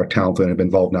who are talented and have been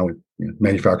involved now in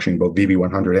manufacturing both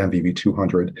VV100 and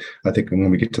VV200. I think when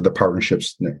we get to the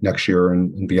partnerships next year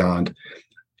and beyond,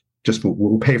 just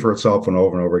will pay for itself and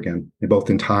over again, both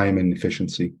in time and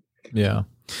efficiency. Yeah.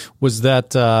 Was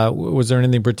there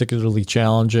anything particularly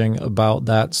challenging about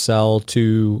that sell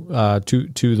to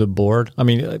the board? I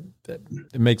mean,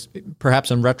 it makes,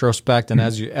 perhaps in retrospect, and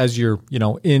as you're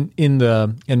in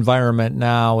the environment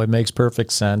now, it makes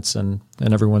perfect sense, and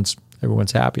everyone's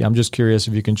happy. I'm just curious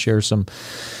if you can share some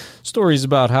stories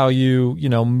about how you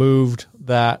moved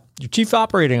that. Your chief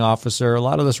operating officer, a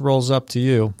lot of this rolls up to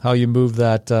you. How you moved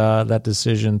that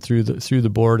decision through the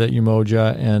board at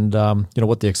Umoja, and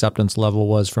what the acceptance level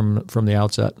was from the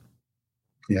outset.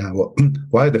 Yeah, well,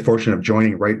 I had the fortune of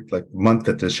joining right like the month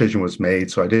that the decision was made,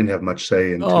 so I didn't have much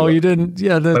say into. Oh, you didn't?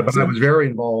 Yeah, but I was very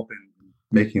involved in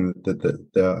making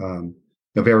the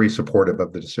very supportive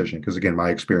of the decision, because again,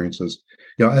 my experiences.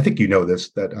 I think this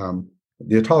that.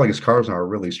 The autologous CARs now are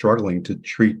really struggling to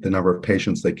treat the number of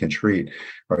patients they can treat,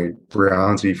 right?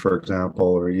 Breyanzi, for example,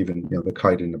 or even the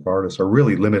Kite and Novartis are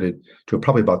really limited to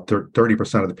probably about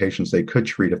 30% of the patients they could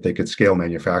treat if they could scale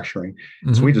manufacturing.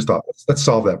 Mm-hmm. So we just thought, let's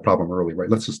solve that problem early, right?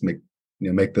 Let's just make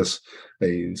this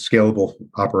a scalable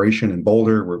operation in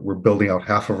Boulder. We're building out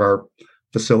half of our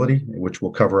facility, which will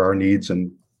cover our needs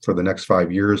and for the next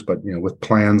 5 years, but with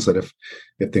plans that if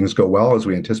things go well, as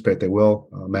we anticipate they will,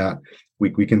 Matt,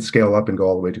 we can scale up and go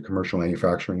all the way to commercial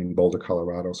manufacturing in Boulder,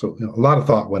 Colorado. So a lot of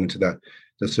thought went into that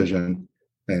decision,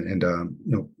 and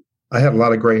I had a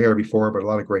lot of gray hair before, but a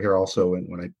lot of gray hair also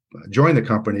when I joined the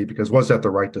company, because was that the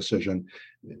right decision?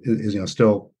 Is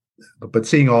still, but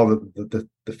seeing all the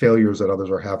failures that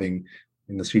others are having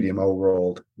in the CDMO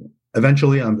world,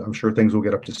 eventually I'm sure things will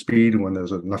get up to speed when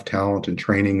there's enough talent and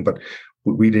training, but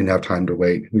we didn't have time to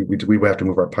wait. We have to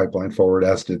move our pipeline forward,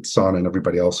 as did Sun and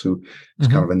everybody else who is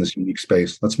kind of in this unique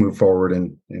space. Let's move forward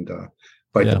and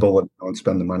bite the bullet and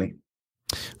spend the money.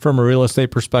 From a real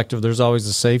estate perspective, there's always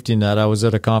a safety net. I was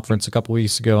at a conference a couple of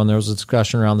weeks ago, and there was a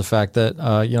discussion around the fact that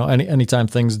anytime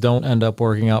things don't end up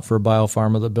working out for a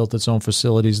biopharma that built its own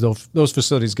facilities, those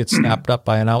facilities get snapped up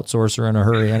by an outsourcer in a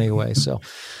hurry anyway. So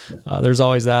there's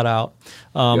always that out.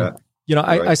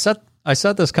 I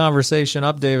set this conversation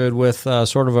up, David, with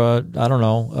sort of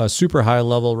a super high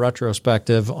level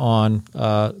retrospective on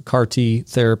CAR T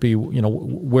therapy,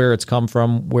 where it's come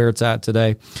from, where it's at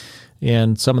today.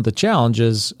 and some of the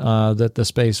challenges that the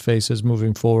space faces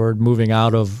moving forward, moving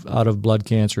out of blood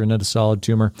cancer and into solid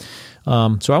tumor.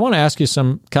 So I want to ask you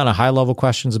some kind of high level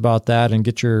questions about that and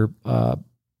get your I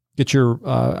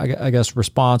guess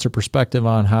response or perspective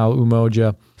on how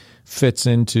Umoja fits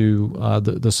into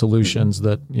the solutions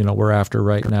that we're after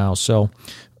right now. So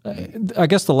I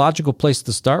guess the logical place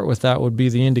to start with that would be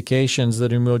the indications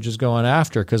that Umoja is going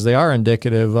after, because they are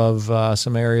indicative of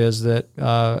some areas that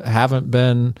haven't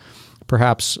been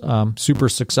perhaps super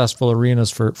successful arenas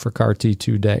for CAR-T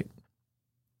to date.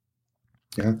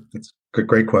 Yeah, that's a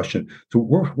great question. So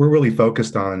we're really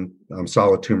focused on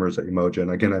solid tumors at Umoja, and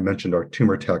again, I mentioned our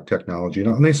tumor technology.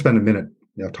 And let me spend a minute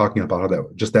talking about how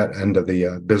that end of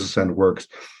the business end works.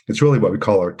 It's really what we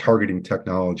call our targeting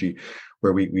technology,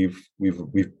 where we've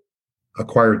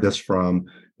acquired this from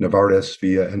Novartis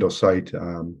via Endocyte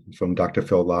from Dr.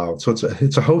 Phil Lau. So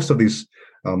it's a host of these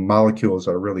molecules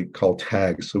that are really called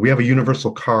tags. So we have a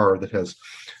universal CAR that has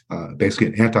basically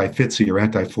an anti-FTSE or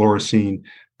anti-fluorescein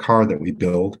CAR that we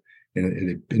build,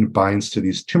 and it binds to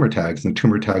these tumor tags. And the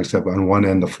tumor tags have on one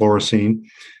end the fluorescein,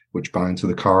 which binds to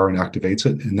the CAR and activates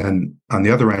it. And then on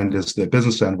the other end is the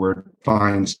business end, where it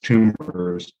finds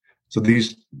tumors. So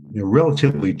these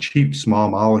relatively cheap small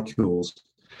molecules,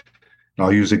 and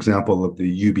I'll use the example of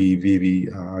the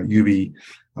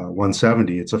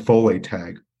UB170. It's a folate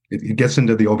tag. It gets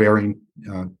into the ovarian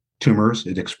tumors.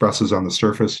 It expresses on the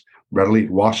surface readily.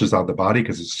 It washes out the body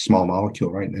because it's a small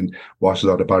molecule, right? And washes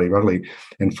out the body readily.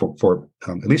 And for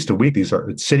at least a week,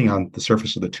 it's sitting on the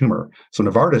surface of the tumor. So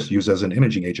Novartis uses as an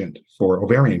imaging agent for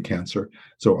ovarian cancer.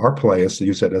 So our play is to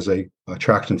use it as a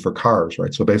attraction for CARs,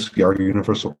 right? So basically, our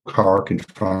universal CAR can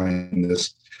find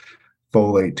this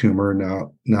folate tumor,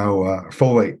 now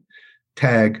folate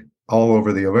tag all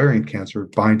over the ovarian cancer,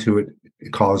 bind to it,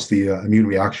 cause the immune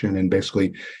reaction, and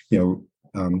basically,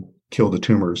 kill the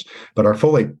tumors. But our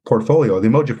folate portfolio, the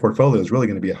Umoja portfolio, is really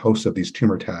going to be a host of these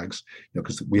tumor tags,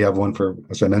 because we have one for,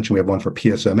 as I mentioned, we have one for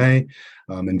PSMA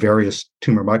in various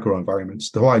tumor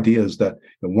microenvironments. The whole idea is that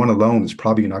one alone is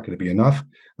probably not going to be enough,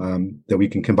 that we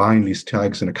can combine these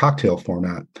tags in a cocktail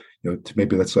format, to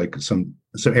maybe that's like some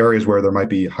areas where there might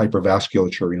be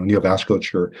hypervasculature,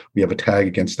 neovasculature. We have a tag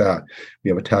against that. We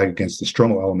have a tag against the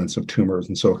stromal elements of tumors.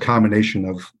 And so a combination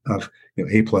of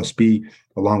A plus B,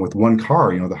 along with one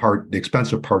CAR, the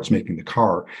expensive parts making the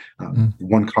CAR,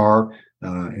 one CAR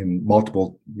and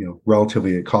multiple,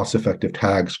 relatively cost-effective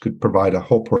tags could provide a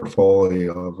whole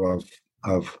portfolio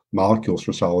of molecules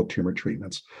for solid tumor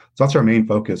treatments. So that's our main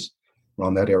focus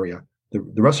around that area.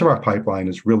 The rest of our pipeline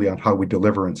is really on how we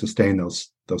deliver and sustain those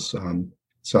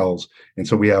cells. And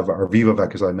so we have our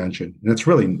VivoVec, as I mentioned, and it's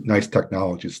really nice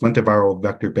technology. It's lentiviral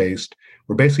vector-based.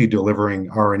 We're basically delivering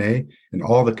RNA and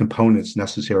all the components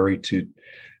necessary to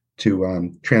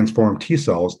transform T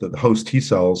cells, the host T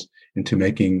cells, into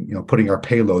putting our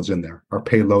payloads in there. Our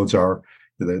payloads are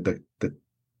the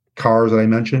CARs that I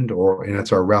mentioned, and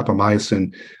it's our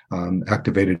rapamycin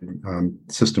activated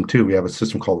system too. We have a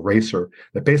system called RACER.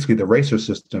 That basically, the RACER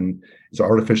system is an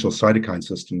artificial cytokine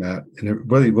system and it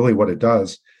really what it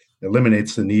does,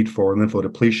 eliminates the need for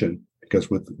lymphodepletion, because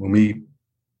when we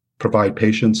provide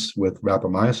patients with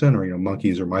rapamycin, or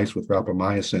monkeys or mice with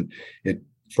rapamycin,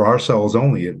 for our cells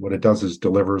only, what it does is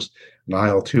delivers an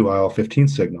IL-2, IL-15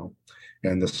 signal,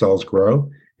 and the cells grow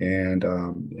and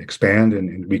expand,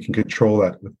 and we can control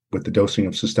that with the dosing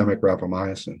of systemic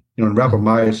rapamycin. And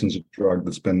rapamycin is a drug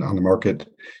that's been on the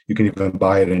market. You can even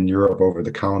buy it in Europe over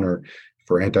the counter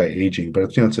for anti-aging, but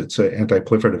it's an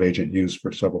anti-proliferative agent used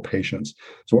for several patients.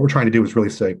 So what we're trying to do is really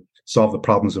solve the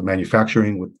problems of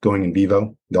manufacturing with going in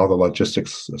vivo, all the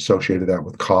logistics associated with that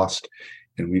with cost,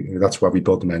 and that's why we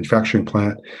built the manufacturing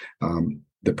plant.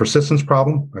 The persistence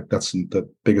problem, that's the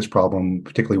biggest problem,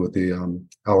 particularly with the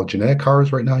allogeneic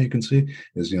CARs right now, you can see,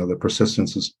 is the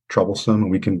persistence is troublesome,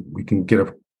 and we can get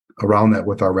around that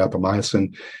with our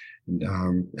rapamycin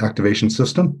activation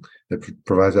system that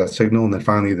provides that signal. And then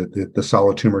finally, the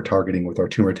solid tumor targeting with our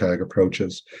tumor tag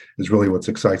approaches is really what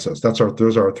excites us.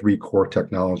 Those are our three core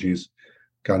technologies,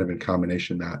 kind of in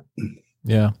combination.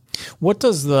 Yeah. What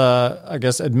does the,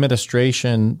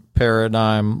 administration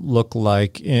paradigm look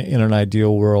like in an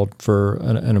ideal world for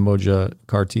an Umoja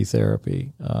CAR-T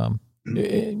therapy,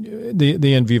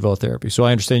 the in vivo therapy? So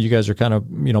I understand you guys are kind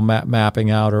of, mapping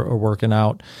out or working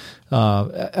out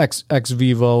ex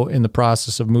vivo in the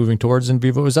process of moving towards in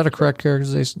vivo. Is that a correct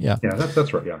characterization? Yeah. Yeah,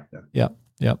 that's right. Yeah.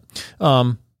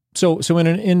 So in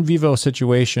an in vivo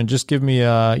situation, just give me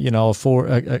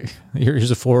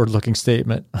here's a forward-looking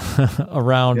statement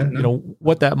around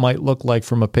what that might look like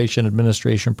from a patient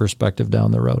administration perspective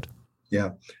down the road. Yeah,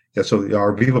 Yeah, so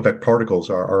our VivoVec particles,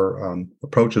 our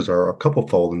approaches are a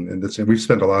couple-fold, and we've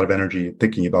spent a lot of energy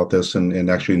thinking about this and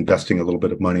actually investing a little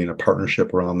bit of money in a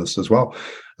partnership around this as well,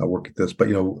 work at this. But,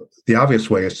 the obvious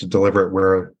way is to deliver it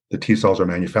where the T cells are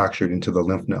manufactured into the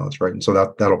lymph nodes, right? And so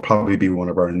that'll probably be one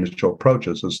of our initial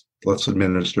approaches is let's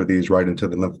administer these right into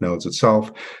the lymph nodes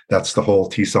itself. That's the whole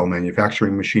T cell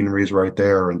manufacturing machinery is right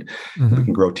there, and we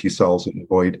can grow T cells and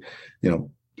avoid,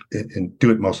 and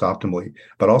do it most optimally,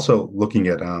 but also looking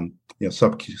at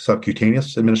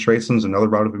subcutaneous administrations, another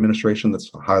route of administration that's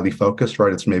highly focused,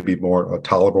 right? It's maybe more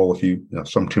tolerable if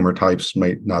some tumor types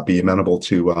might not be amenable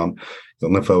to the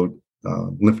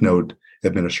lymph node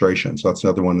administration. So that's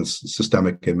another one is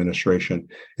systemic administration.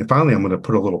 And finally, I'm going to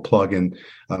put a little plug in.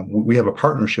 We have a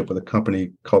partnership with a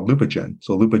company called Lupigen.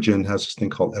 So Lupigen has this thing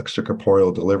called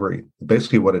extracorporeal delivery.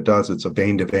 Basically what it does, it's a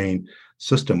vein-to-vein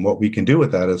system. What we can do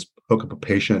with that is hook up a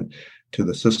patient to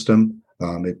the system.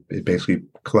 It basically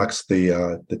collects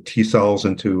the T cells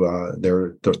into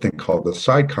their thing called the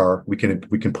sidecar. We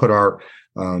can put our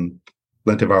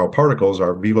lentiviral particles,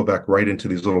 our VivoVec, right into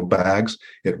these little bags.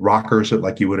 It rockers it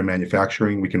like you would in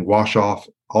manufacturing. We can wash off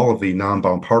all of the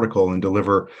non-bound particle and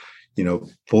deliver,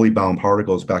 fully bound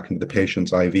particles back into the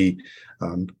patient's IV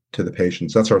to the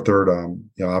patients. That's our third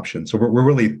option. So we're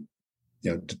really,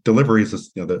 delivery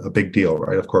is a big deal,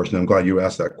 right? Of course, and I'm glad you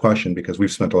asked that question because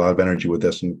we've spent a lot of energy with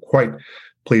this and quite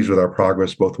pleased with our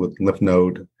progress, both with lymph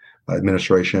node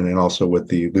administration and also with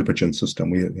the Lupigen system.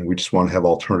 We just want to have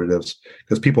alternatives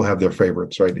because people have their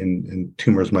favorites, right? And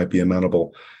tumors might be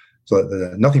amenable. So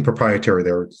nothing proprietary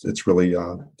there. It's really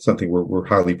something we're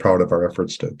highly proud of our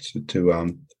efforts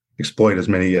to exploit as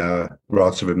many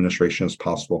routes of administration as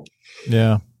possible.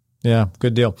 Yeah. Yeah,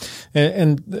 good deal.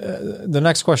 And the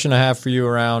next question I have for you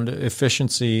around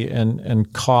efficiency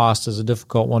and cost is a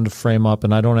difficult one to frame up,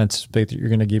 and I don't anticipate that you're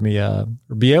going to give me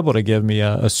be able to give me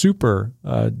a super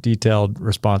detailed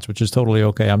response, which is totally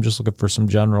okay. I'm just looking for some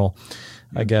general,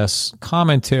 I guess,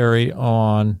 commentary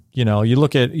on, you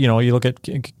look at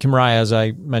Kymriah, as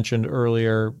I mentioned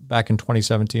earlier, back in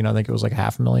 2017, I think it was like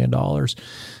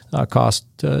 $500,000 cost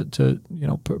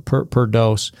per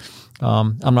dose.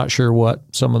 I'm not sure what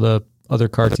some of the other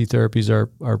CAR T therapies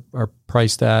are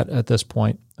priced at this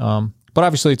point. But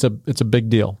obviously it's a big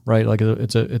deal, right? Like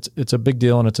it's a big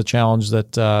deal, and it's a challenge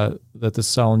that the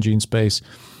cell and gene space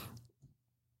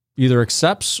either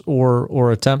accepts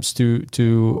or attempts to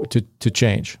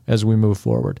change as we move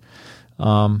forward.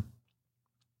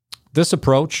 This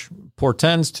approach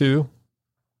portends to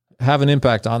have an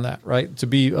impact on that, right? To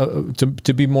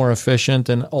be more efficient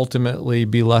and ultimately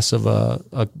be less of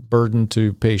a burden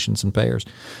to patients and payers.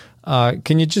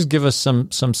 Can you just give us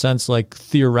some sense, like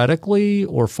theoretically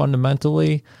or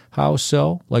fundamentally, how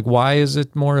so? Like, why is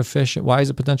it more efficient? Why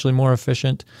is it potentially more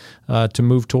efficient to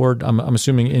move toward? I'm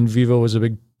assuming in vivo is a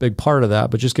big part of that,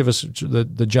 but just give us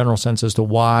the general sense as to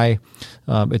why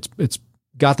it's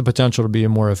got the potential to be a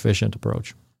more efficient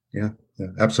approach. Yeah,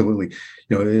 absolutely.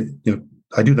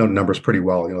 I do know the numbers pretty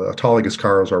well. Autologous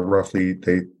CARs are roughly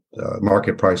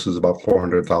market price is about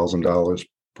 $400,000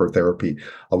 per therapy.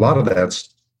 A lot of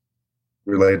that's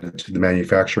related to the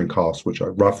manufacturing costs, which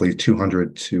are roughly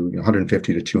 200 to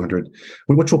 150 to 200,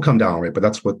 which will come down, right? But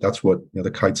that's what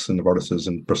the Kites and Novartis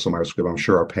and Bristol Myers Squibb, I'm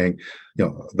sure, are paying.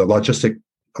 The logistic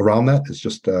around that is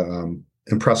just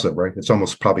impressive, right? It's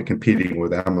almost probably competing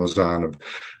with Amazon of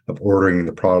ordering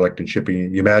the product and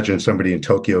shipping. You imagine somebody in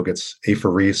Tokyo gets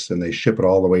apheresis and they ship it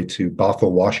all the way to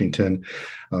Bothell, Washington,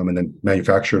 and then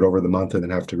manufacture it over the month and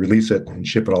then have to release it and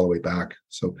ship it all the way back.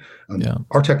 So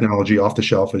our technology off the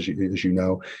shelf, as you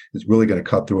know, is really going to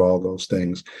cut through all those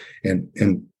things.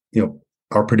 And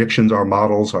our predictions, our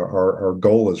models, our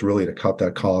goal is really to cut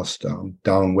that cost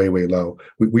down way, way low.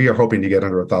 We are hoping to get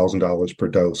under $1,000 per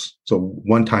dose. So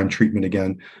one-time treatment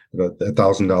again,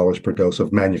 $1,000 per dose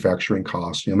of manufacturing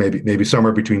costs. Maybe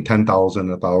somewhere between $10,000 and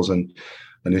 $1,000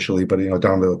 initially, but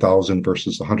down to $1,000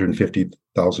 versus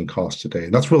 $150,000 costs today.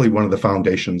 And that's really one of the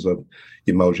foundations of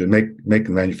Umoja. Make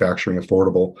the manufacturing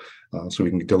affordable so we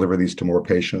can deliver these to more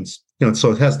patients.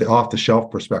 So it has the off-the-shelf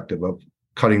perspective of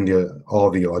cutting all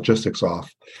the logistics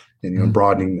off and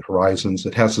broadening the horizons.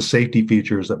 It has the safety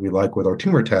features that we like with our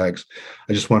tumor tags.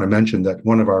 I just want to mention that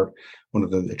one of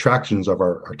the attractions of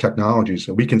our technologies,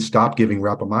 so we can stop giving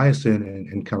rapamycin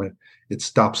and kind of it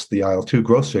stops the IL-2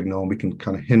 growth signal, and we can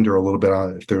kind of hinder a little bit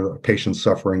on if there are patients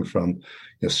suffering from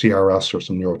CRS or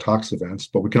some neurotox events.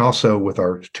 But we can also, with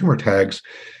our tumor tags,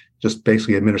 just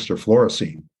basically administer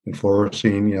fluorescein. And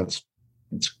fluorescein,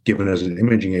 it's given as an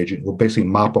imaging agent, will basically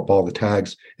mop up all the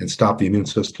tags and stop the immune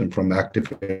system from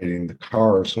activating the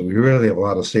CAR. So we really have a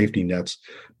lot of safety nets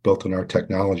built in our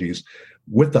technologies.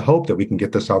 with the hope that we can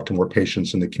get this out to more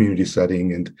patients in the community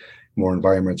setting and more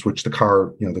environments, which the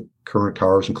current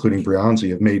cars, including Breyanzi,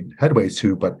 have made headway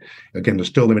to. But again, they're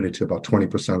still limited to about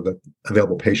 20% of the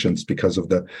available patients because of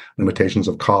the limitations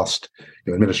of cost,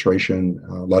 administration,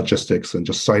 logistics, and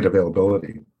just site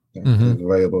availability, and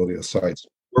availability of sites.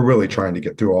 We're really trying to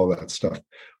get through all that stuff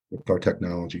with our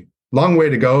technology. Long way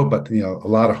to go, but a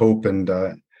lot of hope and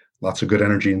lots of good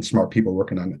energy and smart people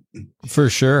working on it. For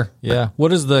sure. Yeah. What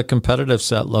does the competitive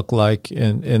set look like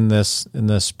in this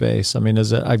space? I mean,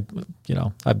 is it,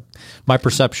 my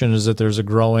perception is that there's a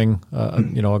growing,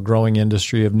 a growing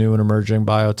industry of new and emerging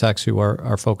biotechs who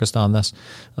are focused on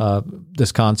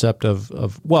this concept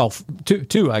of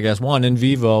two, I guess, one in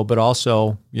vivo, but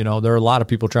also, there are a lot of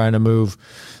people trying to move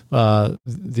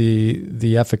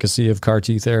the efficacy of CAR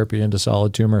T therapy into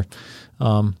solid tumor.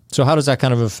 So how does that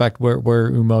kind of affect where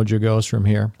Umoja goes from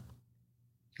here?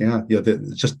 Yeah,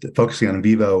 just focusing on in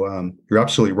vivo, you're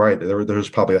absolutely right. There's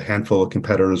probably a handful of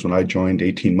competitors when I joined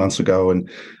 18 months ago, and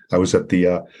I was at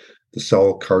the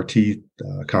Cell CAR T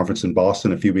conference in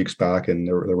Boston a few weeks back, and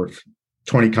there were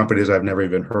 20 companies I've never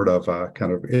even heard of,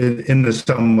 kind of in this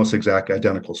almost exact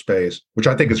identical space, which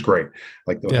I think is great.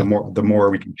 Like the more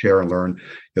we can share and learn,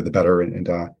 the better. And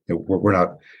we're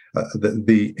not.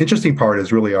 The interesting part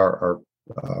is really our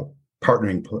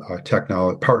partnering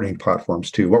technology, partnering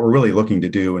platforms too. What we're really looking to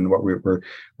do, and what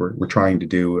we're trying to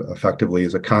do effectively,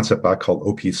 is a concept I call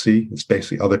OPC. It's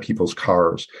basically other people's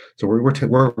cars. So we're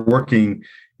working,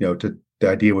 the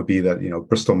idea would be that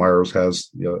Bristol Myers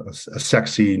has a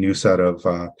sexy new set of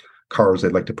cars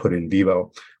they'd like to put in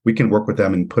vivo. We can work with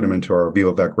them and put them into our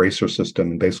VivoVec racer system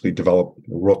and basically develop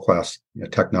world-class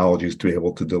technologies to be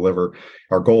able to deliver.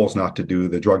 Our goal is not to do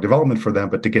the drug development for them,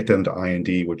 but to get them to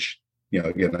IND, which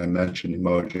again, I mentioned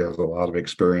Umoja has a lot of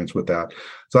experience with that.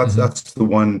 So that's the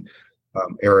one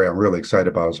area I'm really excited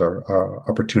about, is our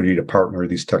opportunity to partner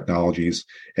these technologies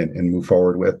and move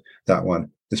forward with that one.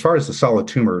 As far as the solid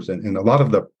tumors, and a lot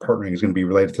of the partnering is going to be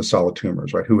related to solid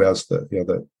tumors, right? Who has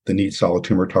the neat solid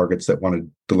tumor targets that want to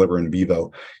deliver in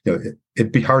vivo?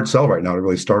 It'd be hard sell right now to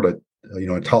really start a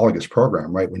autologous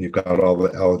program, right? When you've got all the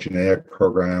allogeneic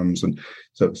programs, and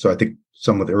so I think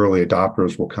some of the early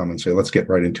adopters will come and say, let's get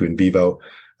right into in vivo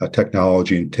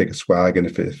technology and take a swag. And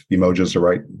if Umoja is the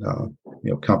right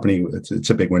company, it's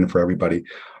a big win for everybody.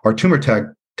 Our tumor tag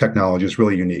technology is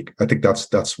really unique. I think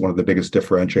that's one of the biggest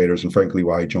differentiators, and frankly,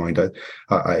 why I joined.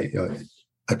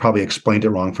 I probably explained it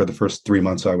wrong for the first 3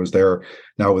 months I was there.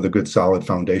 Now, with a good solid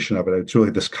foundation of it, it's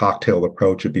really this cocktail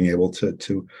approach of being able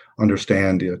to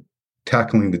understand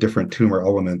tackling the different tumor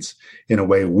elements in a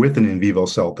way with an in vivo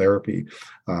cell therapy.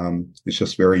 It's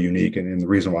just very unique, and the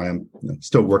reason why I'm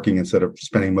still working instead of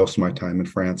spending most of my time in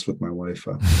France with my wife.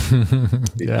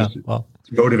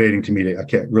 It's motivating to me. I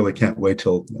can't wait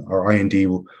till our IND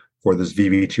for this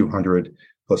VV200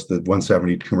 plus the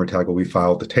 170 tumor tag will be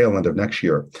filed the tail end of next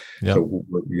year. Yep. So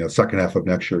second half of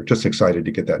next year. Just excited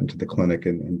to get that into the clinic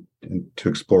and to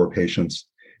explore patients.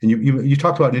 And you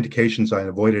talked about indications. I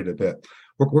avoided a bit.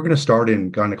 We're going to start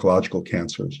in gynecological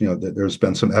cancers. There's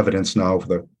been some evidence now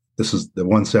for this is the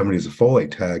 170 is a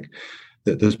folate tag.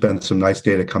 That there's been some nice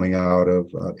data coming out of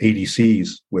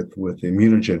ADCs with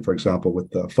Immunogen, for example,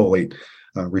 with the folate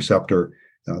receptor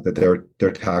that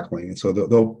they're tackling, and so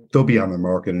they'll be on the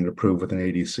market and approved with an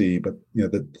ADC. But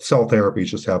the cell therapies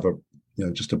just have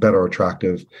just a better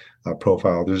attractive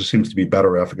profile. There just seems to be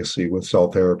better efficacy with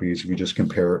cell therapies if you just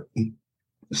compare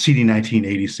CD19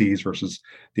 ADCs versus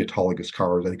the autologous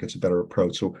CARs. I think it's a better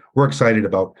approach. So we're excited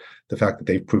about the fact that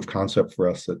they've proved concept for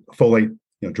us that a folate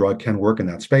drug can work in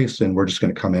that space, and we're just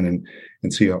going to come in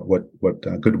and see what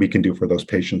good we can do for those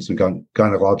patients and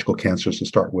gynecological cancers to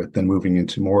start with, then moving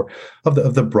into more of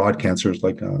the broad cancers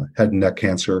like head and neck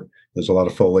cancer. There's a lot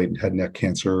of folate in head and neck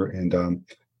cancer, and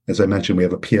as I mentioned, we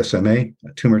have a PSMA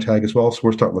tumor tag as well. So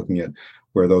we'll start looking at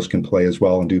where those can play as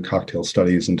well and do cocktail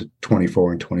studies into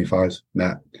 24 and 25.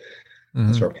 Matt,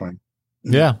 that's our plan.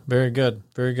 Yeah, very good,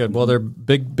 very good. Well, there are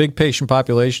big patient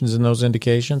populations in those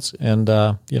indications, and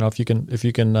if you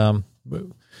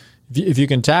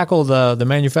can tackle the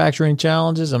manufacturing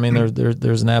challenges, I mean,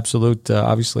 there's an absolute,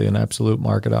 obviously an absolute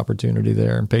market opportunity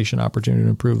there and patient opportunity to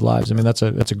improve lives. I mean, that's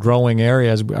a growing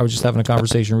area. I was just having a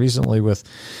conversation recently with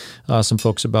some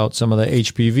folks about some of the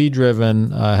HPV-driven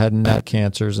head and neck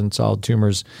cancers and solid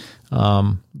tumors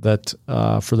that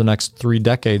for the next 3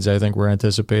 decades, I think we're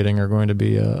anticipating are going to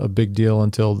be a big deal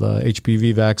until the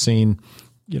HPV vaccine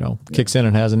kicks in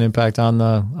and has an impact on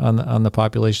the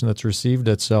population that's received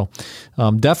it. So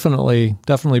definitely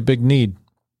big need.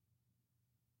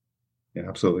 Yeah,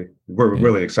 absolutely. We're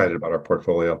really excited about our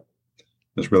portfolio.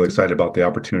 just really excited about the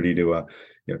opportunity to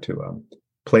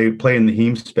play in the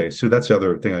heme space. So that's the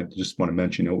other thing I just want to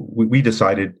mention. We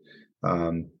decided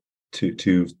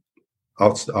to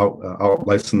out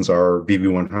license our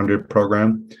VV100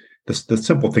 program. The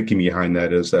simple thinking behind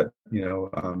that is that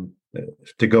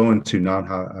to go into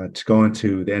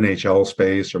the NHL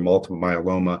space or multiple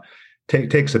myeloma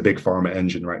takes a big pharma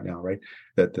engine right now, right?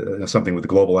 That something with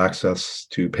global access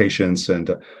to patients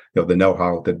and the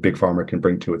know-how that big pharma can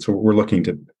bring to it. So we're looking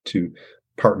to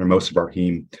partner most of our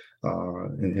heme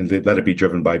and let it be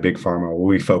driven by big pharma.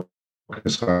 We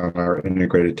focus on our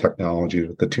integrated technology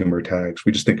with the tumor tags.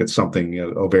 We just think it's something,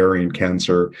 ovarian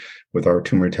cancer with our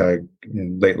tumor tag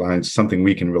in late lines, something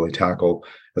we can really tackle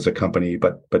as a company,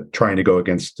 but trying to go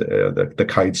against the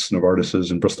Kites,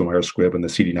 Novartis's, and Bristol Myers Squibb in the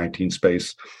CD19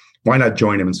 space. Why not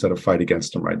join them instead of fight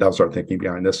against them, right? That was our thinking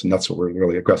behind this, and that's what we're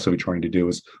really aggressively trying to do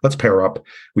is let's pair up.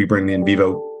 We bring the in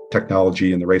vivo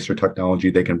technology and the racer technology.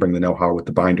 They can bring the know-how with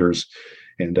the binders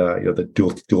and the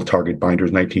dual target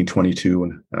binders, 1922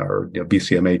 and or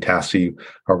BCMA, TACI,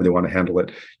 however they want to handle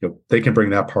it. They can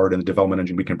bring that part in the development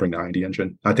engine. We can bring the IND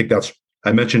engine. I think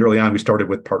I mentioned early on, we started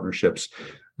with partnerships.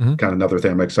 Mm-hmm. Kind of another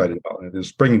thing I'm excited about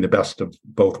is bringing the best of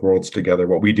both worlds together.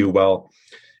 What we do well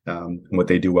and what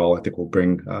they do well, I think will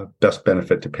bring best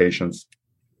benefit to patients.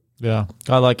 Yeah,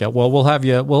 I like it. Well, we'll have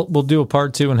you. We'll do a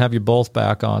part 2 and have you both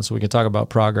back on, so we can talk about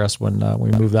progress when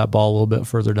we move that ball a little bit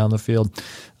further down the field.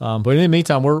 But in the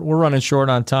meantime, we're running short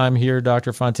on time here,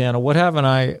 Dr. Fontana. What haven't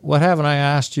I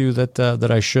asked you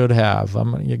that I should have? I'm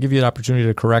going to give you an opportunity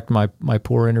to correct my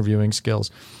poor interviewing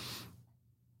skills.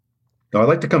 No, I'd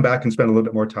like to come back and spend a little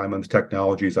bit more time on the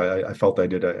technologies. I felt I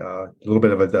did a little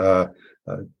bit of a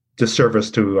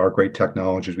disservice to our great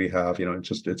technologies we have.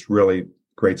 It's really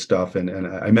great stuff. And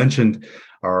I mentioned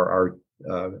our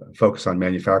focus on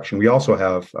manufacturing. We also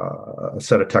have a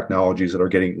set of technologies that are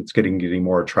getting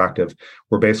more attractive.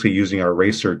 We're basically using our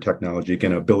racer technology,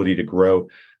 again, ability to grow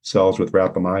cells with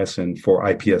rapamycin for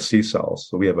iPSC cells.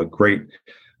 So we have a great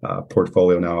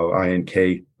portfolio now of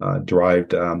INK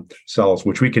derived cells,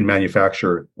 which we can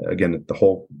manufacture. Again, the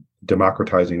whole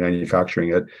democratizing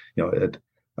manufacturing at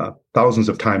thousands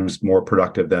of times more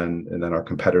productive than our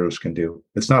competitors can do.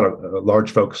 It's not a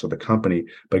large focus of the company,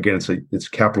 but again, it's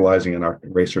capitalizing on our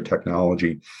racer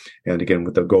technology, and again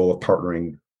with the goal of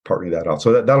partnering that out.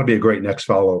 So that'll be a great next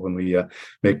follow when we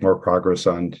make more progress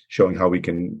on showing how we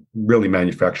can really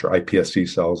manufacture iPSC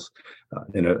cells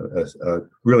in a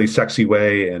really sexy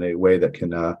way, and a way that can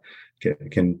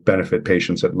benefit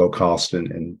patients at low cost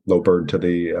and low burden to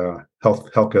the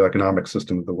health economic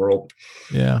system of the world.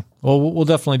 Yeah, well, we'll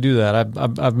definitely do that.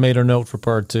 I've made a note for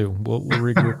part 2. We'll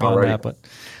regroup on that. But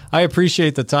I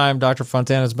appreciate the time, Dr.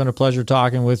 Fontana. It's been a pleasure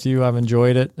talking with you. I've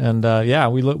enjoyed it, and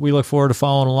we look forward to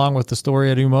following along with the story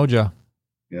at Umoja.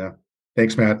 Yeah,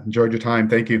 thanks, Matt. Enjoyed your time.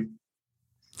 Thank you.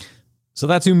 So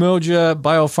that's Umoja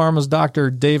Biopharma's Dr.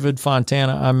 David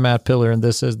Fontana. I'm Matt Pillar, and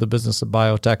this is The Business of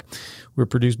Biotech. We're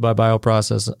produced by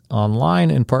Bioprocess Online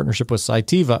in partnership with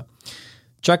Cytiva.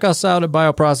 Check us out at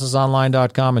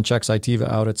bioprocessonline.com and check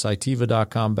Cytiva out at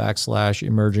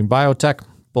cytiva.com/emerging biotech.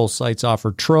 Both sites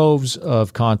offer troves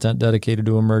of content dedicated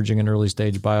to emerging and early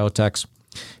stage biotechs.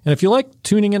 And if you like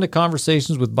tuning into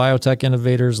conversations with biotech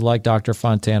innovators like Dr.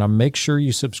 Fontana, make sure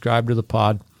you subscribe to the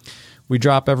pod. We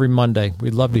drop every Monday.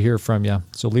 We'd love to hear from you.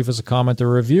 So leave us a comment or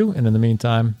a review. And in the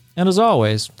meantime, and as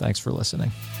always, thanks for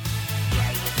listening.